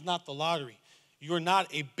life is not the lottery. You're not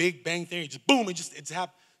a big bang theory. Just boom, it's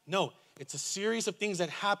happened. No, it's a series of things that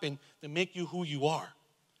happen that make you who you are.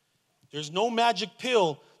 There's no magic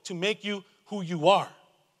pill to make you who you are.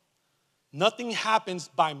 Nothing happens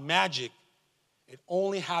by magic. It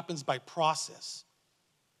only happens by process.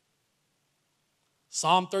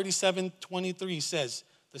 Psalm 37:23 says,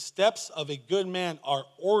 "The steps of a good man are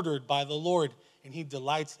ordered by the Lord, and he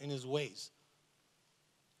delights in his ways."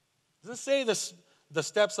 Does it say the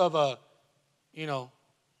steps of an ignorant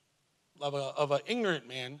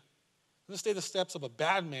man? Does it say the steps of a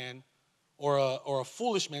bad man or a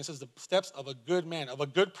foolish man? It says the steps of a good man, of a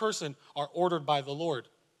good person, are ordered by the Lord.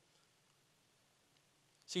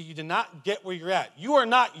 See, you did not get where you're at. You are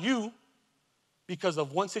not you because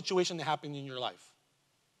of one situation that happened in your life.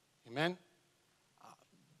 Amen?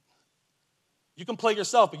 You can play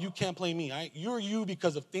yourself, but you can't play me. Right? You're you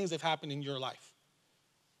because of things that have happened in your life.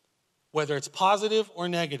 Whether it's positive or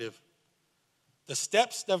negative. The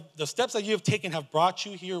steps that you have taken have brought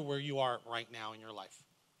you here where you are right now in your life.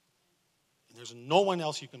 And there's no one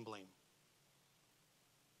else you can blame.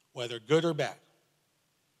 Whether good or bad.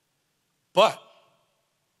 But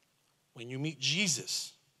when you meet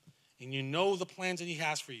Jesus and you know the plans that he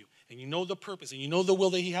has for you and you know the purpose and you know the will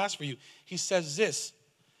that he has for you, he says this,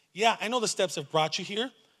 yeah, I know the steps have brought you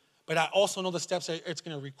here, but I also know the steps that it's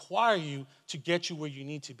going to require you to get you where you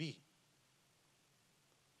need to be.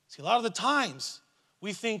 See, a lot of the times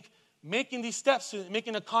we think making these steps,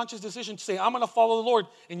 making a conscious decision to say, I'm going to follow the Lord,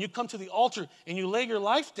 and you come to the altar and you lay your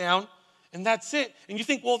life down and that's it. And you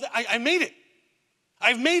think, well, I made it.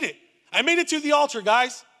 I've made it. I made it to the altar,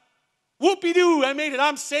 guys. Whoopie-doo, I made it,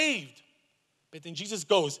 I'm saved. But then Jesus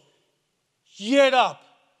goes, get up,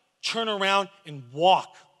 turn around, and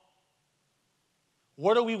walk.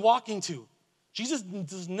 What are we walking to? Jesus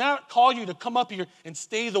does not call you to come up here and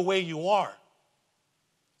stay the way you are.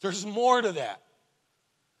 There's more to that.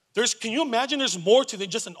 Can you imagine there's more to than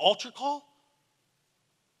just an altar call?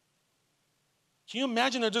 Can you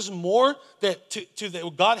imagine that there's more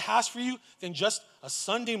that God has for you than just a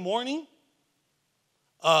Sunday morning?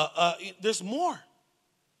 There's more.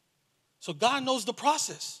 So God knows the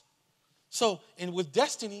process. And with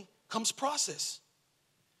destiny comes process.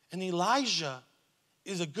 And Elijah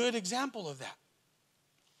is a good example of that.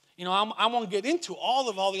 You know, I won't get into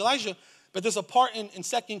all the Elijah, but there's a part in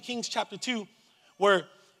 2 Kings chapter 2 where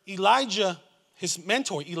Elijah, his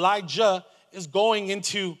mentor, Elijah, is going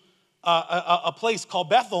into a place called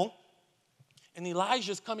Bethel, and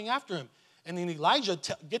Elijah's coming after him. And then Elijah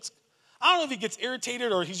I don't know if he gets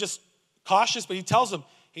irritated or he's just cautious, but he tells him,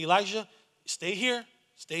 hey, Elijah, stay here,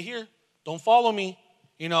 don't follow me.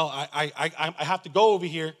 You know, I have to go over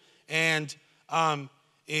here. And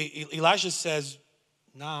Elijah says,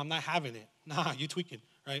 nah, I'm not having it. Nah, you tweaking,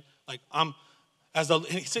 right? Like,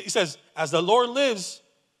 he says, as the Lord lives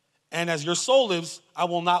and as your soul lives, I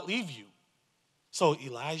will not leave you. So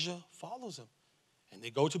Elijah follows him. And they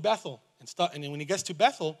go to Bethel. And then when he gets to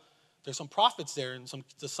Bethel, there's some prophets there and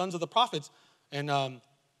the sons of the prophets and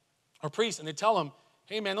or priests. And they tell him,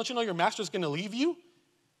 hey, man, don't you know your master's going to leave you?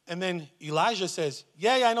 And then Elijah says,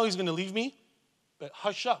 yeah, I know he's going to leave me, but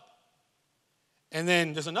hush up. And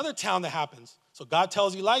then there's another town that happens. So God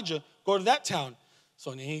tells Elijah, go to that town.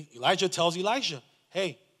 So Elijah tells Elisha,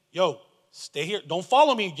 hey, yo, stay here. Don't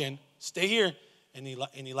follow me again. Stay here. And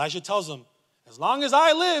Elijah tells him, as long as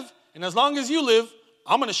I live and as long as you live,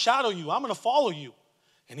 I'm going to shadow you. I'm going to follow you.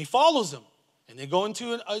 And he follows him. And they go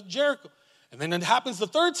into a Jericho. And then it happens the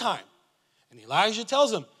third time. And Elijah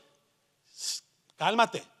tells him,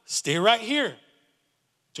 cálmate, stay right here.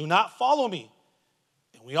 Do not follow me.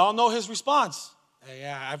 And we all know his response. Hey,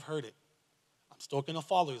 yeah, I've heard it. I'm still going to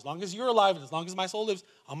follow you. As long as you're alive and as long as my soul lives,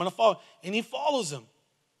 I'm going to follow. And he follows him.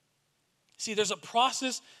 See, there's a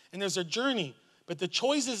process and there's a journey. But the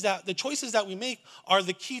choices that we make are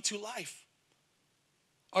the key to life.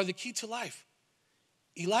 Are the key to life.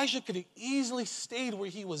 Elijah could have easily stayed where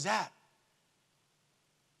he was at.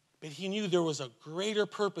 But he knew there was a greater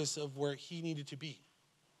purpose of where he needed to be.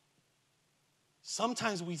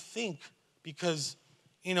 Sometimes we think because,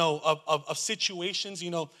 of situations,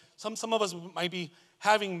 some of us might be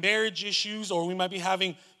having marriage issues, or we might be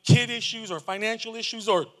having kid issues or financial issues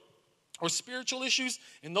or spiritual issues,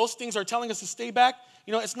 and those things are telling us to stay back.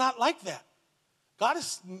 It's not like that.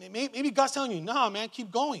 Maybe God's telling you, nah, man,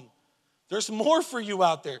 keep going. There's more for you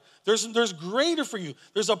out there. There's greater for you.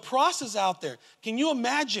 There's a process out there. Can you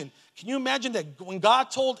imagine that when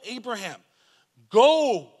God told Abraham,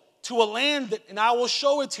 go to a land and I will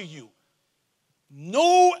show it to you.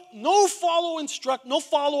 No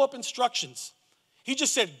follow-up instructions. He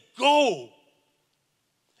just said, go.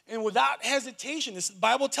 And without hesitation, the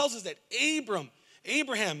Bible tells us that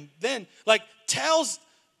Abraham then tells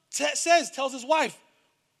his wife,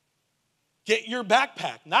 get your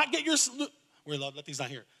backpack, not get your, let these down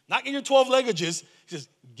here, not get your 12 luggages. He says,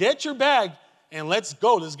 get your bag and let's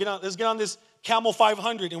go. Let's get on this Camel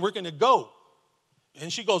 500 and we're going to go.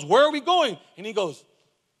 And she goes, where are we going? And he goes,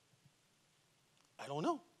 I don't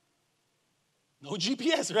know. No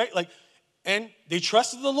GPS, right? And they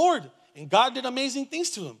trusted the Lord. And God did amazing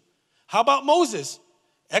things to him. How about Moses?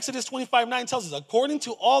 Exodus 25:9 tells us, according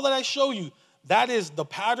to all that I show you, that is the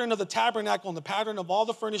pattern of the tabernacle and the pattern of all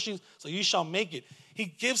the furnishings, so you shall make it. He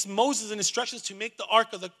gives Moses instructions to make the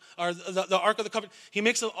ark of the ark of the covenant. He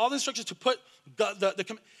makes all the instructions to put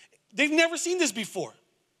the they've never seen this before.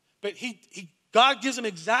 But God gives him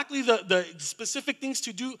exactly the specific things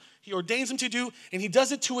to do. He ordains him to do, and he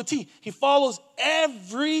does it to a T. He follows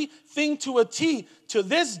everything to a T. To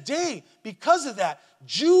this day, because of that,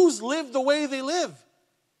 Jews live the way they live.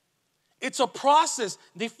 It's a process.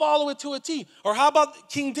 They follow it to a T. Or how about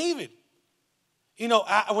King David?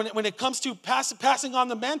 When it comes to passing on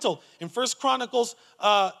the mantle, in 1 Chronicles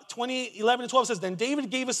 20:11-12 says, then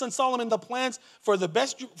David gave his son Solomon the plans for the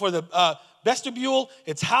vestibule,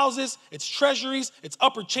 its houses, its treasuries, its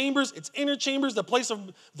upper chambers, its inner chambers, the place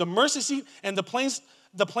of the mercy seat, and the plans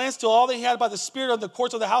to all they had by the Spirit of the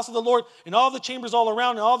courts of the house of the Lord, and all the chambers all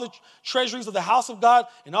around, and all the treasuries of the house of God,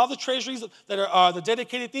 and all the treasuries that are the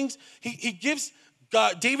dedicated things.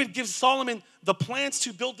 David gives Solomon the plans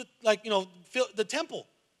to build the temple.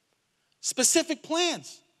 Specific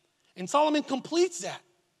plans. And Solomon completes that.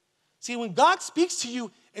 See, when God speaks to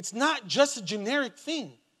you, it's not just a generic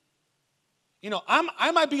thing.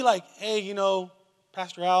 I might be like, hey,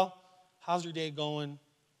 Pastor Al, how's your day going?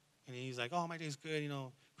 And he's like, oh, my day's good,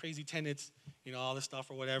 crazy tenants, all this stuff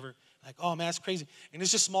or whatever. Like, oh, man, that's crazy. And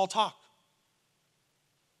it's just small talk.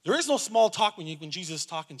 There is no small talk when Jesus is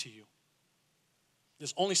talking to you.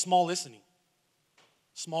 There's only small listening,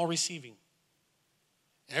 small receiving.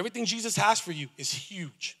 And everything Jesus has for you is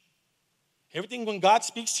huge. Everything when God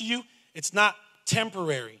speaks to you, it's not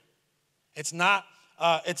temporary. It's not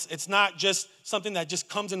just something that just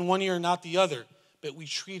comes in one ear and not the other, but we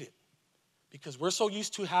treat it. Because we're so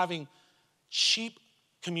used to having cheap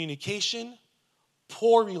communication,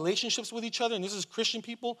 poor relationships with each other, and this is Christian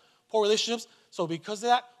people, poor relationships. So because of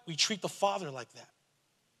that, we treat the Father like that.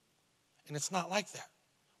 And it's not like that.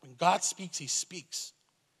 When God speaks, he speaks.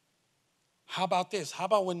 How about this? How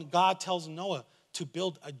about when God tells Noah to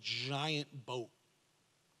build a giant boat?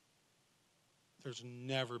 There's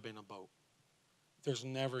never been a boat. There's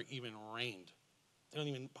never even rained.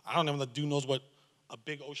 I don't know if the dude knows what a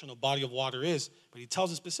big ocean, a body of water is, but he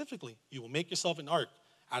tells us specifically, you will make yourself an ark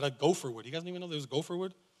out of gopher wood. You guys don't even know there's gopher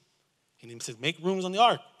wood? And he says, make rooms on the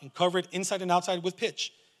ark and cover it inside and outside with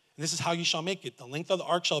pitch. And this is how you shall make it. The length of the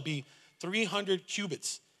ark shall be 300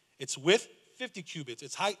 cubits. Its width, 50 cubits.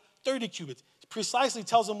 Its height, 30 cubits. It precisely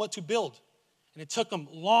tells him what to build. And it took him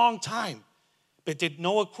a long time. But did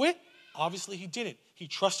Noah quit? Obviously he didn't. He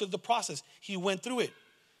trusted the process. He went through it.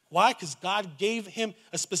 Why? Because God gave him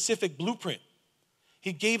a specific blueprint.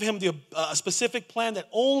 He gave him a specific plan that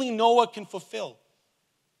only Noah can fulfill.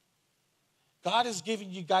 God is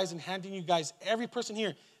giving you guys and handing you guys, every person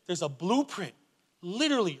here, there's a blueprint,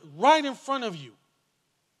 literally right in front of you.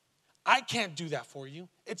 I can't do that for you.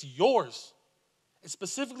 It's yours. It's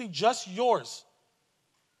specifically just yours.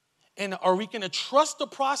 And are we going to trust the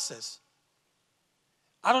process?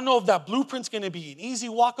 I don't know if that blueprint's going to be an easy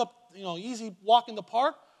walk easy walk in the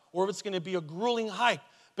park, or if it's going to be a grueling hike.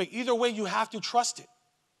 But either way, you have to trust it.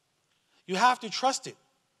 You have to trust it.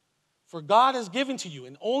 For God has given to you,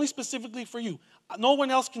 and only specifically for you. No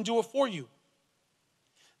one else can do it for you.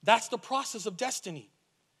 That's the process of destiny.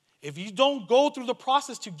 If you don't go through the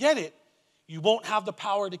process to get it, you won't have the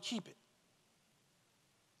power to keep it.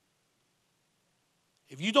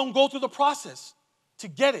 If you don't go through the process to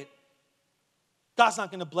get it, God's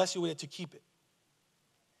not going to bless you with it to keep it.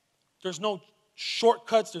 There's no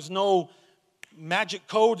shortcuts. There's no magic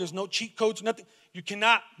code. There's no cheat codes. Nothing. You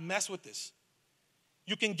cannot mess with this.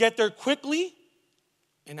 You can get there quickly.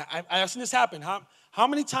 And I've seen this happen. How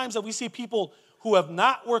many times have we seen people who have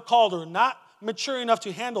not were called or not mature enough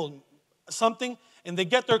to handle something, and they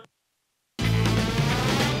get there?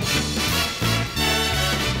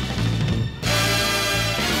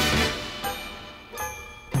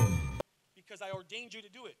 Because I ordained you to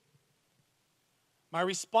do it. My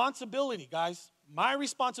responsibility, guys, my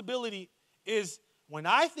responsibility is when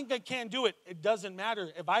I think I can't do it, it doesn't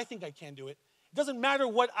matter if I think I can do it. It doesn't matter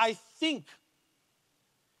what I think.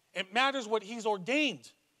 It matters what he's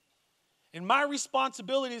ordained. And my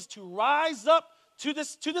responsibility is to rise up to the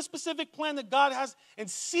specific plan that God has and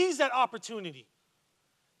seize that opportunity.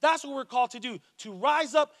 That's what we're called to do, to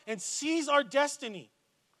rise up and seize our destiny.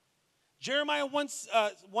 Jeremiah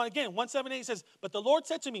 1:7-8 says, "But the Lord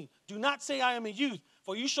said to me, do not say I am a youth,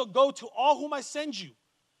 for you shall go to all whom I send you.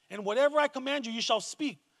 And whatever I command you, you shall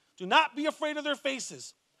speak. Do not be afraid of their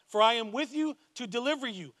faces, for I am with you to deliver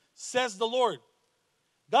you, says the Lord."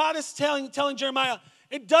 God is telling Jeremiah,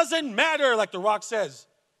 it doesn't matter, like the rock says.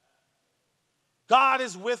 God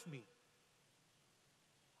is with me.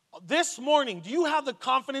 This morning, do you have the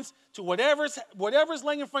confidence to whatever's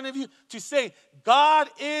laying in front of you to say, God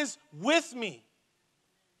is with me?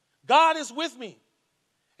 God is with me.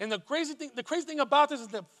 And the crazy thing about this is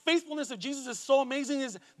the faithfulness of Jesus is so amazing,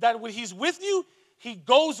 is that when he's with you, he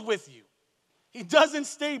goes with you. He doesn't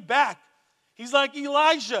stay back. He's like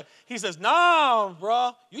Elijah. He says, nah,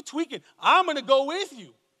 bro, you tweaking. I'm going to go with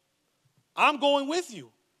you. I'm going with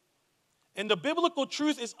you. And the biblical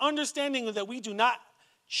truth is understanding that we do not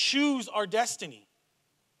choose our destiny.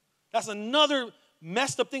 That's another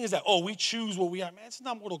messed up thing, is that, we choose what we are. Man, it's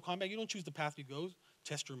not Mortal Kombat. You don't choose the path you go.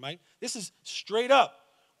 Test your might. This is straight up.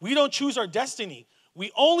 We don't choose our destiny.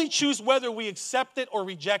 We only choose whether we accept it or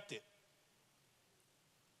reject it.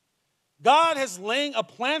 God has laying a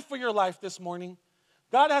plan for your life this morning.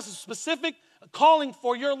 God has a specific calling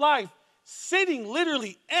for your life, sitting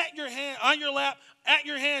literally at your hand, on your lap, at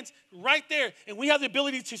your hands, right there. And we have the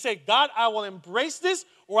ability to say, God, I will embrace this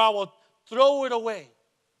or I will throw it away.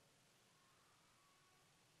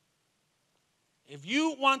 If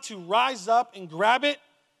you want to rise up and grab it,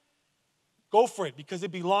 go for it, because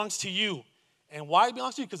it belongs to you. And why it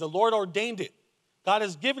belongs to you? Because the Lord ordained it. God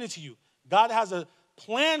has given it to you. God has a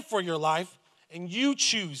plan for your life, and you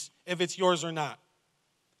choose if it's yours or not.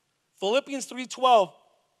 Philippians 3:12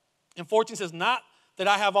 and 14 says, "Not that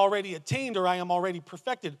I have already attained or I am already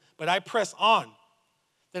perfected, but I press on,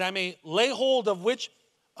 that I may lay hold of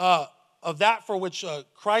that for which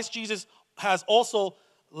Christ Jesus has also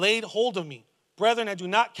laid hold of me. Brethren, I do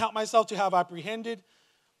not count myself to have apprehended,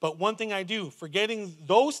 but one thing I do, forgetting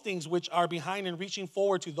those things which are behind and reaching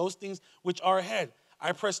forward to those things which are ahead.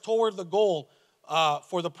 I press toward the goal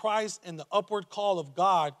for the prize and the upward call of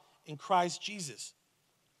God in Christ Jesus."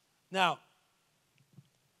 Now,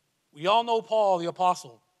 we all know Paul the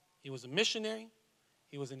apostle. He was a missionary.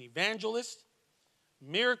 He was an evangelist.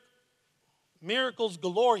 Miracles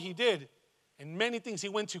galore he did, and many things. He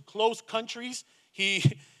went to close countries. He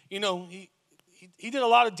did a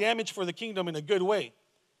lot of damage for the kingdom in a good way.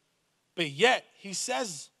 But yet, he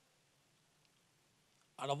says,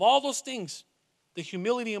 out of all those things, the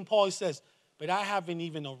humility in Paul, he says, but I haven't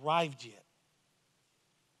even arrived yet.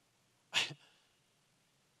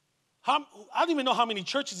 I don't even know how many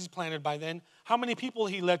churches he's planted by then, how many people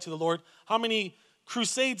he led to the Lord, how many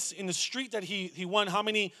crusades in the street that he won, how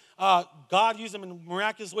many God used him in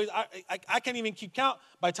miraculous ways. I can't even keep count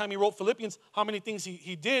by the time he wrote Philippians how many things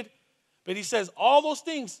he did. But he says, all those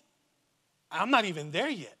things, I'm not even there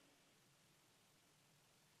yet.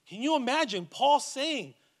 Can you imagine Paul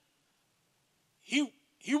saying, he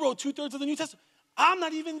wrote 2/3 of the New Testament. I'm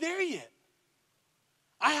not even there yet.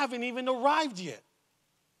 I haven't even arrived yet.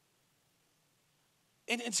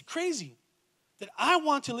 And it's crazy that I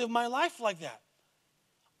want to live my life like that.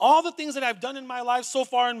 All the things that I've done in my life so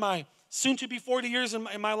far in my soon-to-be 40 years in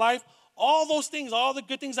my life, all those things, all the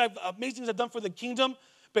good things, amazing things I've done for the kingdom,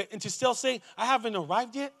 and to still say, I haven't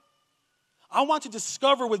arrived yet. I want to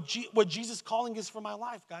discover what Jesus' calling is for my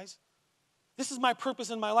life, guys. This is my purpose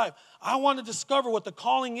in my life. I want to discover what the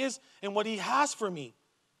calling is and what he has for me.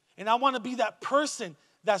 And I want to be that person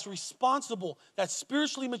that's responsible, that's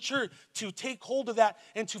spiritually mature, to take hold of that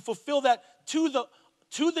and to fulfill that to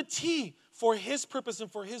the T for his purpose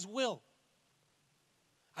and for his will.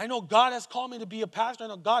 I know God has called me to be a pastor. I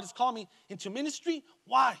know God has called me into ministry.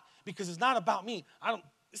 Why? Because it's not about me.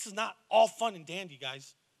 This is not all fun and dandy,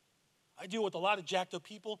 guys. I deal with a lot of jacked up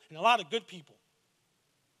people and a lot of good people.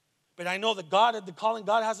 But I know that the calling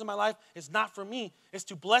God has in my life is not for me. It's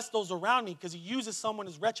to bless those around me, because he uses someone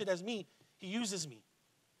as wretched as me. He uses me.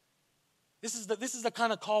 This is the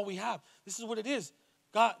kind of call we have. This is what it is.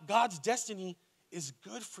 God's destiny is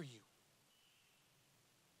good for you.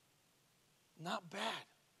 Not bad.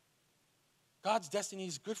 God's destiny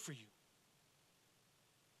is good for you.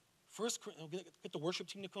 Get the worship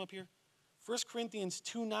team to come up here. 1 Corinthians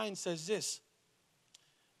 2:9 says this.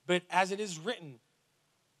 But as it is written,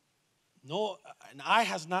 an eye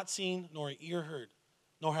has not seen, nor an ear heard,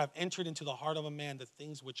 nor have entered into the heart of a man the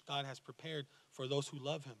things which God has prepared for those who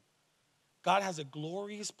love him. God has a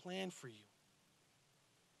glorious plan for you.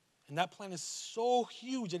 And that plan is so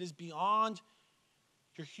huge, it is beyond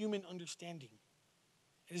your human understanding.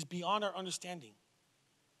 It is beyond our understanding.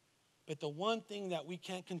 But the one thing that we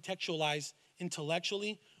can't contextualize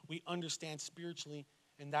intellectually, we understand spiritually,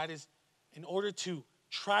 and that is, in order to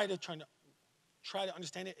try to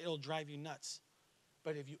understand it, it'll drive you nuts.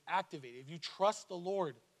 But if you activate it, if you trust the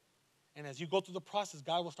Lord, and as you go through the process,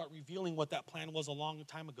 God will start revealing what that plan was a long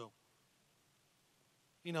time ago.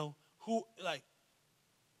 You know, who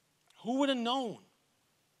would have known?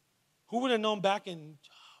 Who would have known back in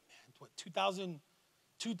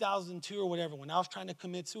 2002 or whatever, when I was trying to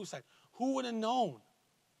commit suicide? Who would have known?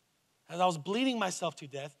 As I was bleeding myself to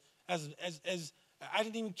death, as I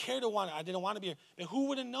didn't even care I didn't want to be here. But who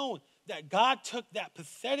would have known that God took that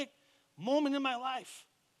pathetic moment in my life,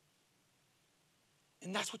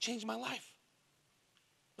 and that's what changed my life?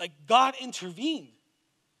 Like, God intervened.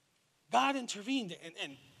 God intervened,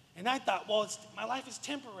 and I thought, well, my life is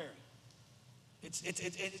temporary. It's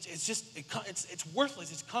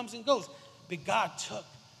worthless. It comes and goes. But God took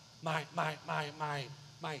my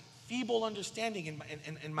feeble understanding and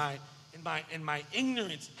my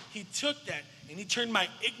ignorance. He took that and he turned my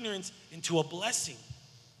ignorance into a blessing.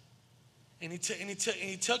 And he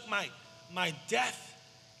took my death.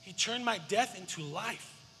 He turned my death into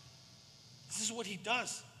life. This is what he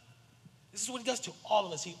does. This is what he does to all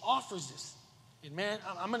of us. He offers this. And man,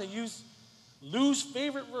 I'm going to use Lou's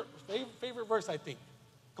favorite verse, I think.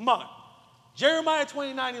 Come on. Jeremiah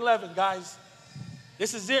 29:11, guys.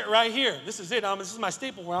 This is it right here. This is it. This is my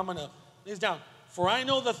staple where I'm going to lay this down. For I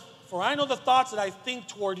know the thoughts that I think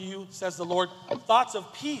toward you, says the Lord, thoughts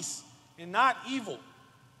of peace and not evil,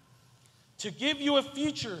 to give you a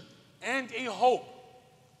future and a hope.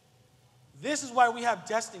 This is why we have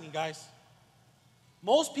destiny, guys.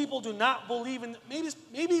 Most people do not believe in,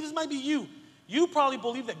 maybe this might be you. You probably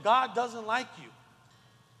believe that God doesn't like you.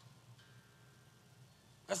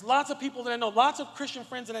 There's lots of people that I know, lots of Christian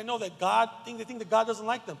friends that I know that they think that God doesn't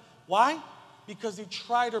like them. Why? Because they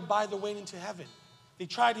try to buy the way into heaven. They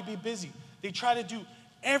try to be busy. They try to do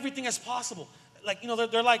everything as possible. Like, you know,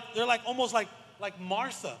 they're like almost like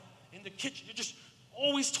Martha in the kitchen. They're just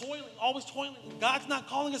always toiling. And God's not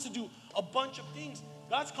calling us to do a bunch of things.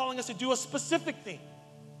 God's calling us to do a specific thing.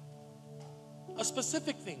 A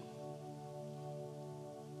specific thing.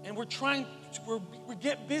 And we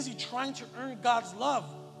get busy trying to earn God's love.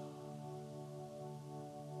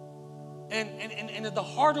 And the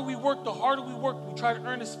harder we work, we try to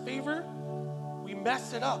earn his favor, we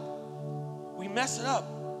mess it up.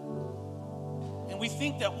 And we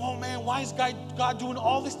think that, oh man, why is God doing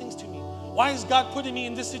all these things to me? Why is God putting me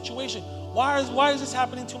in this situation? Why is this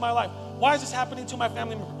happening to my life? Why is this happening to my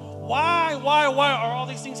family member? Why are all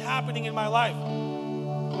these things happening in my life?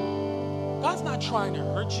 God's not trying to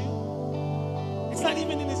hurt you. It's not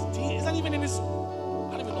even in his, I don't even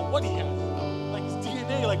know what he has. Like,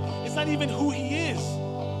 Like, it's not even who he is.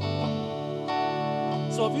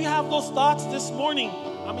 So if you have those thoughts this morning,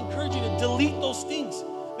 I'm encouraging you to delete those things,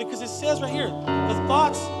 because it says right here, the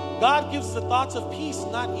thoughts, God gives us the thoughts of peace,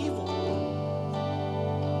 not evil.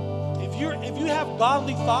 If you have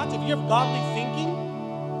godly thoughts, if you have godly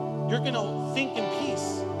thinking, you're going to think in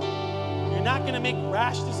peace. You're not going to make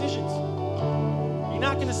rash decisions. You're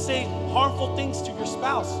not going to say harmful things to your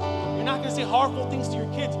spouse. You're not going to say harmful things to your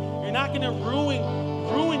kids. You're not going to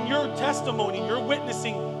ruin your testimony, your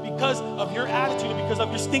witnessing, because of your attitude, because of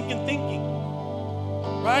your stinking thinking.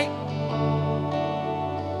 Right?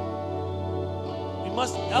 We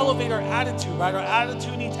must elevate our attitude, right? Our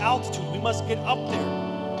attitude needs altitude. We must get up there.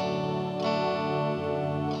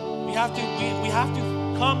 We have to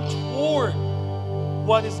come toward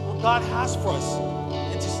what God has for us,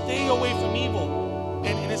 and to stay away from evil.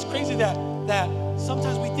 And it's crazy that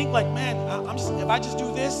sometimes we think like, man, if I just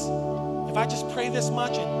do this, if I just pray this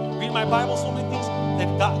much and read my Bible, so many things,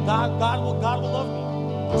 then God will love me.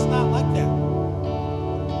 It's not like that.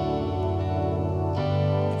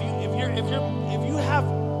 If you have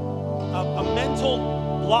a mental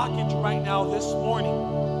blockage right now this morning,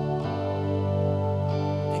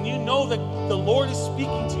 and you know that the Lord is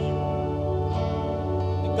speaking to you,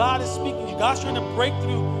 that God is speaking to you, God's trying to break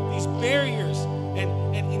through these barriers,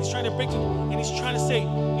 and He's trying to break through, and He's trying to say,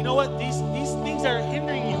 you know what, these things that are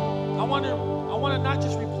hindering you, I want to not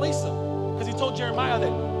just replace them, because He told Jeremiah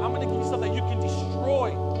that I'm going to give you stuff that you can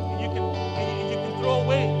destroy, and you can throw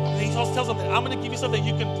away. And He also tells them that I'm going to give you stuff that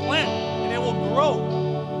you can plant, and it will grow.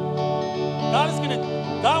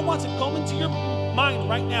 God wants to come into your mind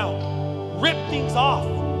right now, rip things off,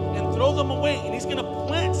 and throw them away, and He's going to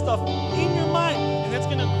plant stuff in your mind, and it's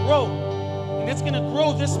going to grow. And it's going to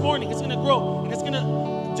grow this morning. It's going to grow, and it's going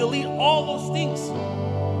to delete all those things.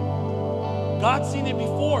 God's seen it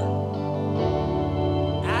before.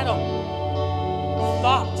 Adam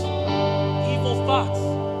thought evil thoughts.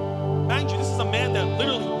 Mind you, this is a man that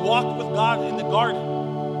literally walked with God in the garden.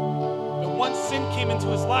 But once sin came into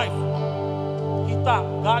his life, he thought,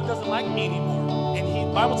 God doesn't like me anymore. And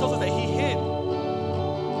the Bible tells us that he hid.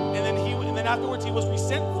 And then afterwards he was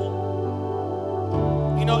resentful.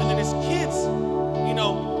 And then his kids,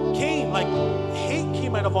 came, like hate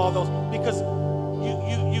came out of all those, because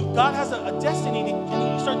God has a destiny,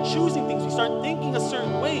 and you start choosing things, you start thinking a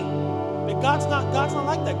certain way. But God's not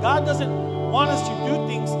like that. God doesn't want us to do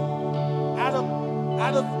things out of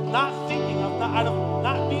not thinking, out of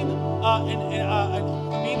not being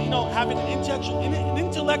having an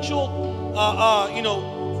intellectual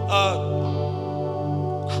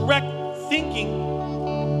correct thinking,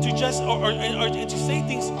 to just or to say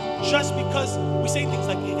things just because we say things.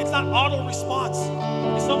 Like, it's not auto response.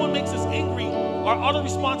 If someone makes us angry, our auto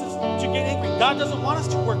response is to get angry. God doesn't want us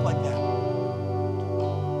to work like that.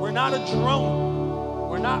 We're not a drone.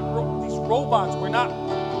 We're not these robots. We're not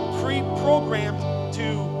pre-programmed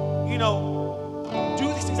to do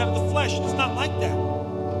these things out of the flesh. It's not like that.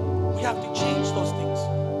 We have to change those things.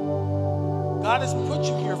 God has put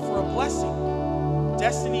you here for a blessing.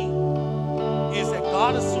 Destiny is that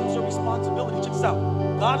God assumes the responsibility. Check this out.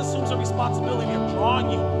 God assumes the responsibility of drawing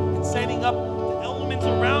you and setting up the elements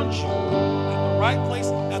around you at the right place,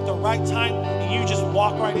 at the right time, and you just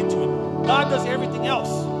walk right into it. God does everything else.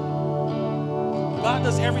 God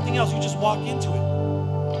does everything else. You just walk into it.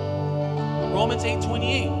 Romans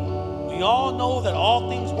 8:28. We all know that all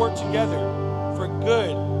things work together for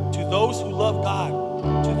good to those who love God,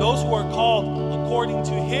 to those who are called according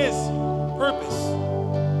to His purpose.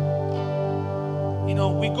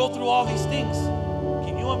 We go through all these things.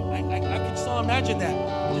 I can still imagine that.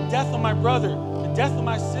 The death of my brother, the death of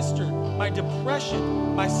my sister, my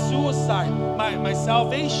depression, my suicide, my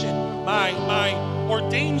salvation, my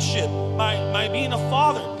ordainship, my being a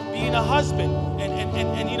father, being a husband,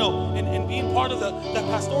 and being part of the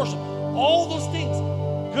pastorship. All those things,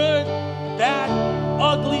 good, bad,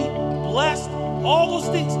 ugly, blessed, all those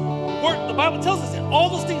things work. The Bible tells us that all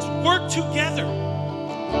those things work together.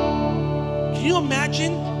 Can you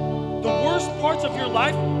imagine the worst parts of your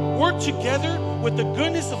life work together with the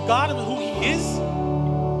goodness of God and who He is?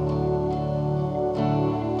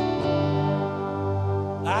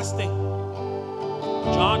 Last thing,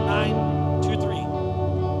 John 9:2-3.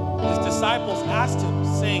 His disciples asked Him,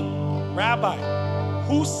 saying, Rabbi,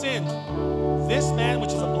 who sinned, this man,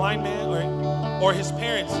 which is a blind man, or his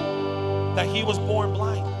parents, that he was born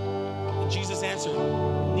blind? And Jesus answered,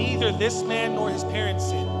 neither this man nor his parents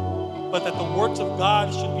sinned, but that the works of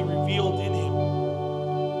God should be revealed in him.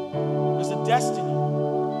 There's a destiny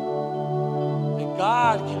that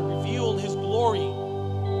God can reveal His glory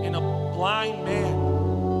in a blind man.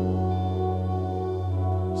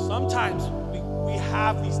 sometimes we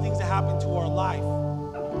have these things that happen to our life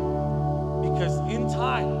because in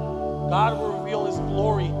time, God will reveal His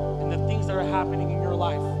glory in the things that are happening in your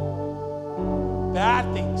life. Bad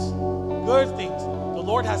things, good things. The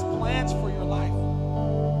Lord has plans for your life.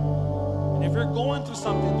 And if you're going through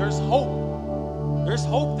something, there's hope. There's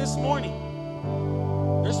hope this morning.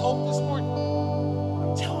 There's hope this morning.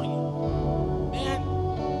 I'm telling you, man,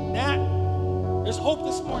 Nat, there's hope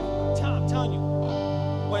this morning. I'm telling you,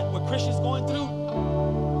 what Christian's going through,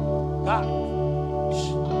 God,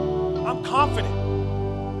 I'm confident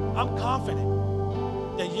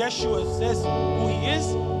that Yeshua says who He is,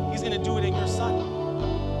 He's going to do it in your son.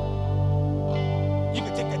 You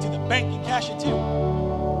can take that to the bank and cash it too.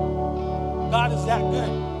 God is that good.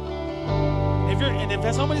 And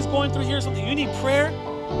if somebody's going through here something, you need prayer,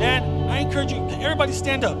 man, I encourage you, everybody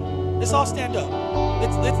stand up. Let's all stand up.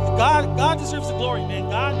 God deserves the glory, man.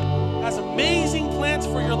 God has amazing plans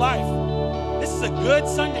for your life. This is a good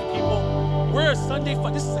Sunday, people. We're a Sunday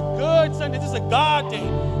fun. This is a good Sunday. This is a God day.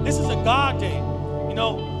 This is a God day. You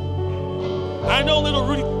know, I know little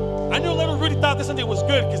Rudy thought this Sunday was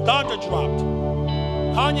good because Donda dropped.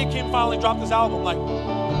 Kanye came finally dropped this album. Like,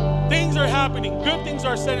 things are happening. Good things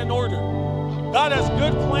are set in order. God has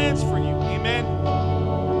good plans for you. Amen.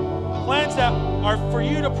 Plans that are for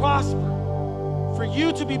you to prosper, for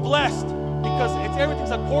you to be blessed, because everything's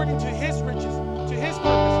according to His riches, to His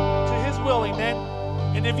purpose, to His will. Amen.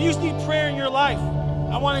 And if you need prayer in your life,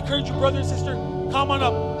 I want to encourage you, brother and sister, come on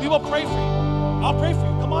up. We will pray for you. I'll pray for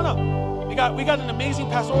you. Come on up. We got an amazing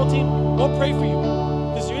pastoral team. We'll pray for you.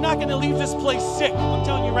 Because you're not going to leave this place sick. I'm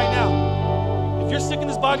telling you right now. If you're sick in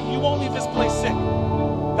this body, you won't leave this place sick.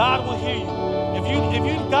 God will hear you. If you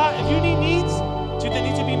need needs that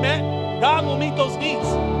need to be met, God will meet those needs.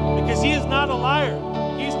 Because He is not a liar.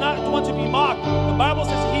 He's not the one to be mocked. The Bible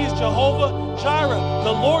says He is Jehovah Jireh,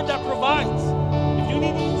 the Lord that provides. If you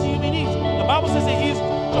need needs, you need needs. The Bible says that He is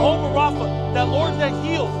Jehovah Rapha, that Lord that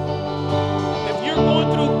heals. If you're going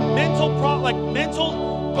through mental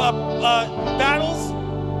battles,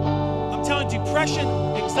 I'm telling you, depression,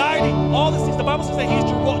 anxiety, all these things, the Bible says that He is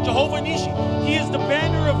Jehovah Nishi. He is the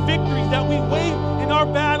banner of victory that we wave in our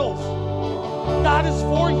battles. God is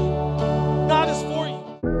for you. God is for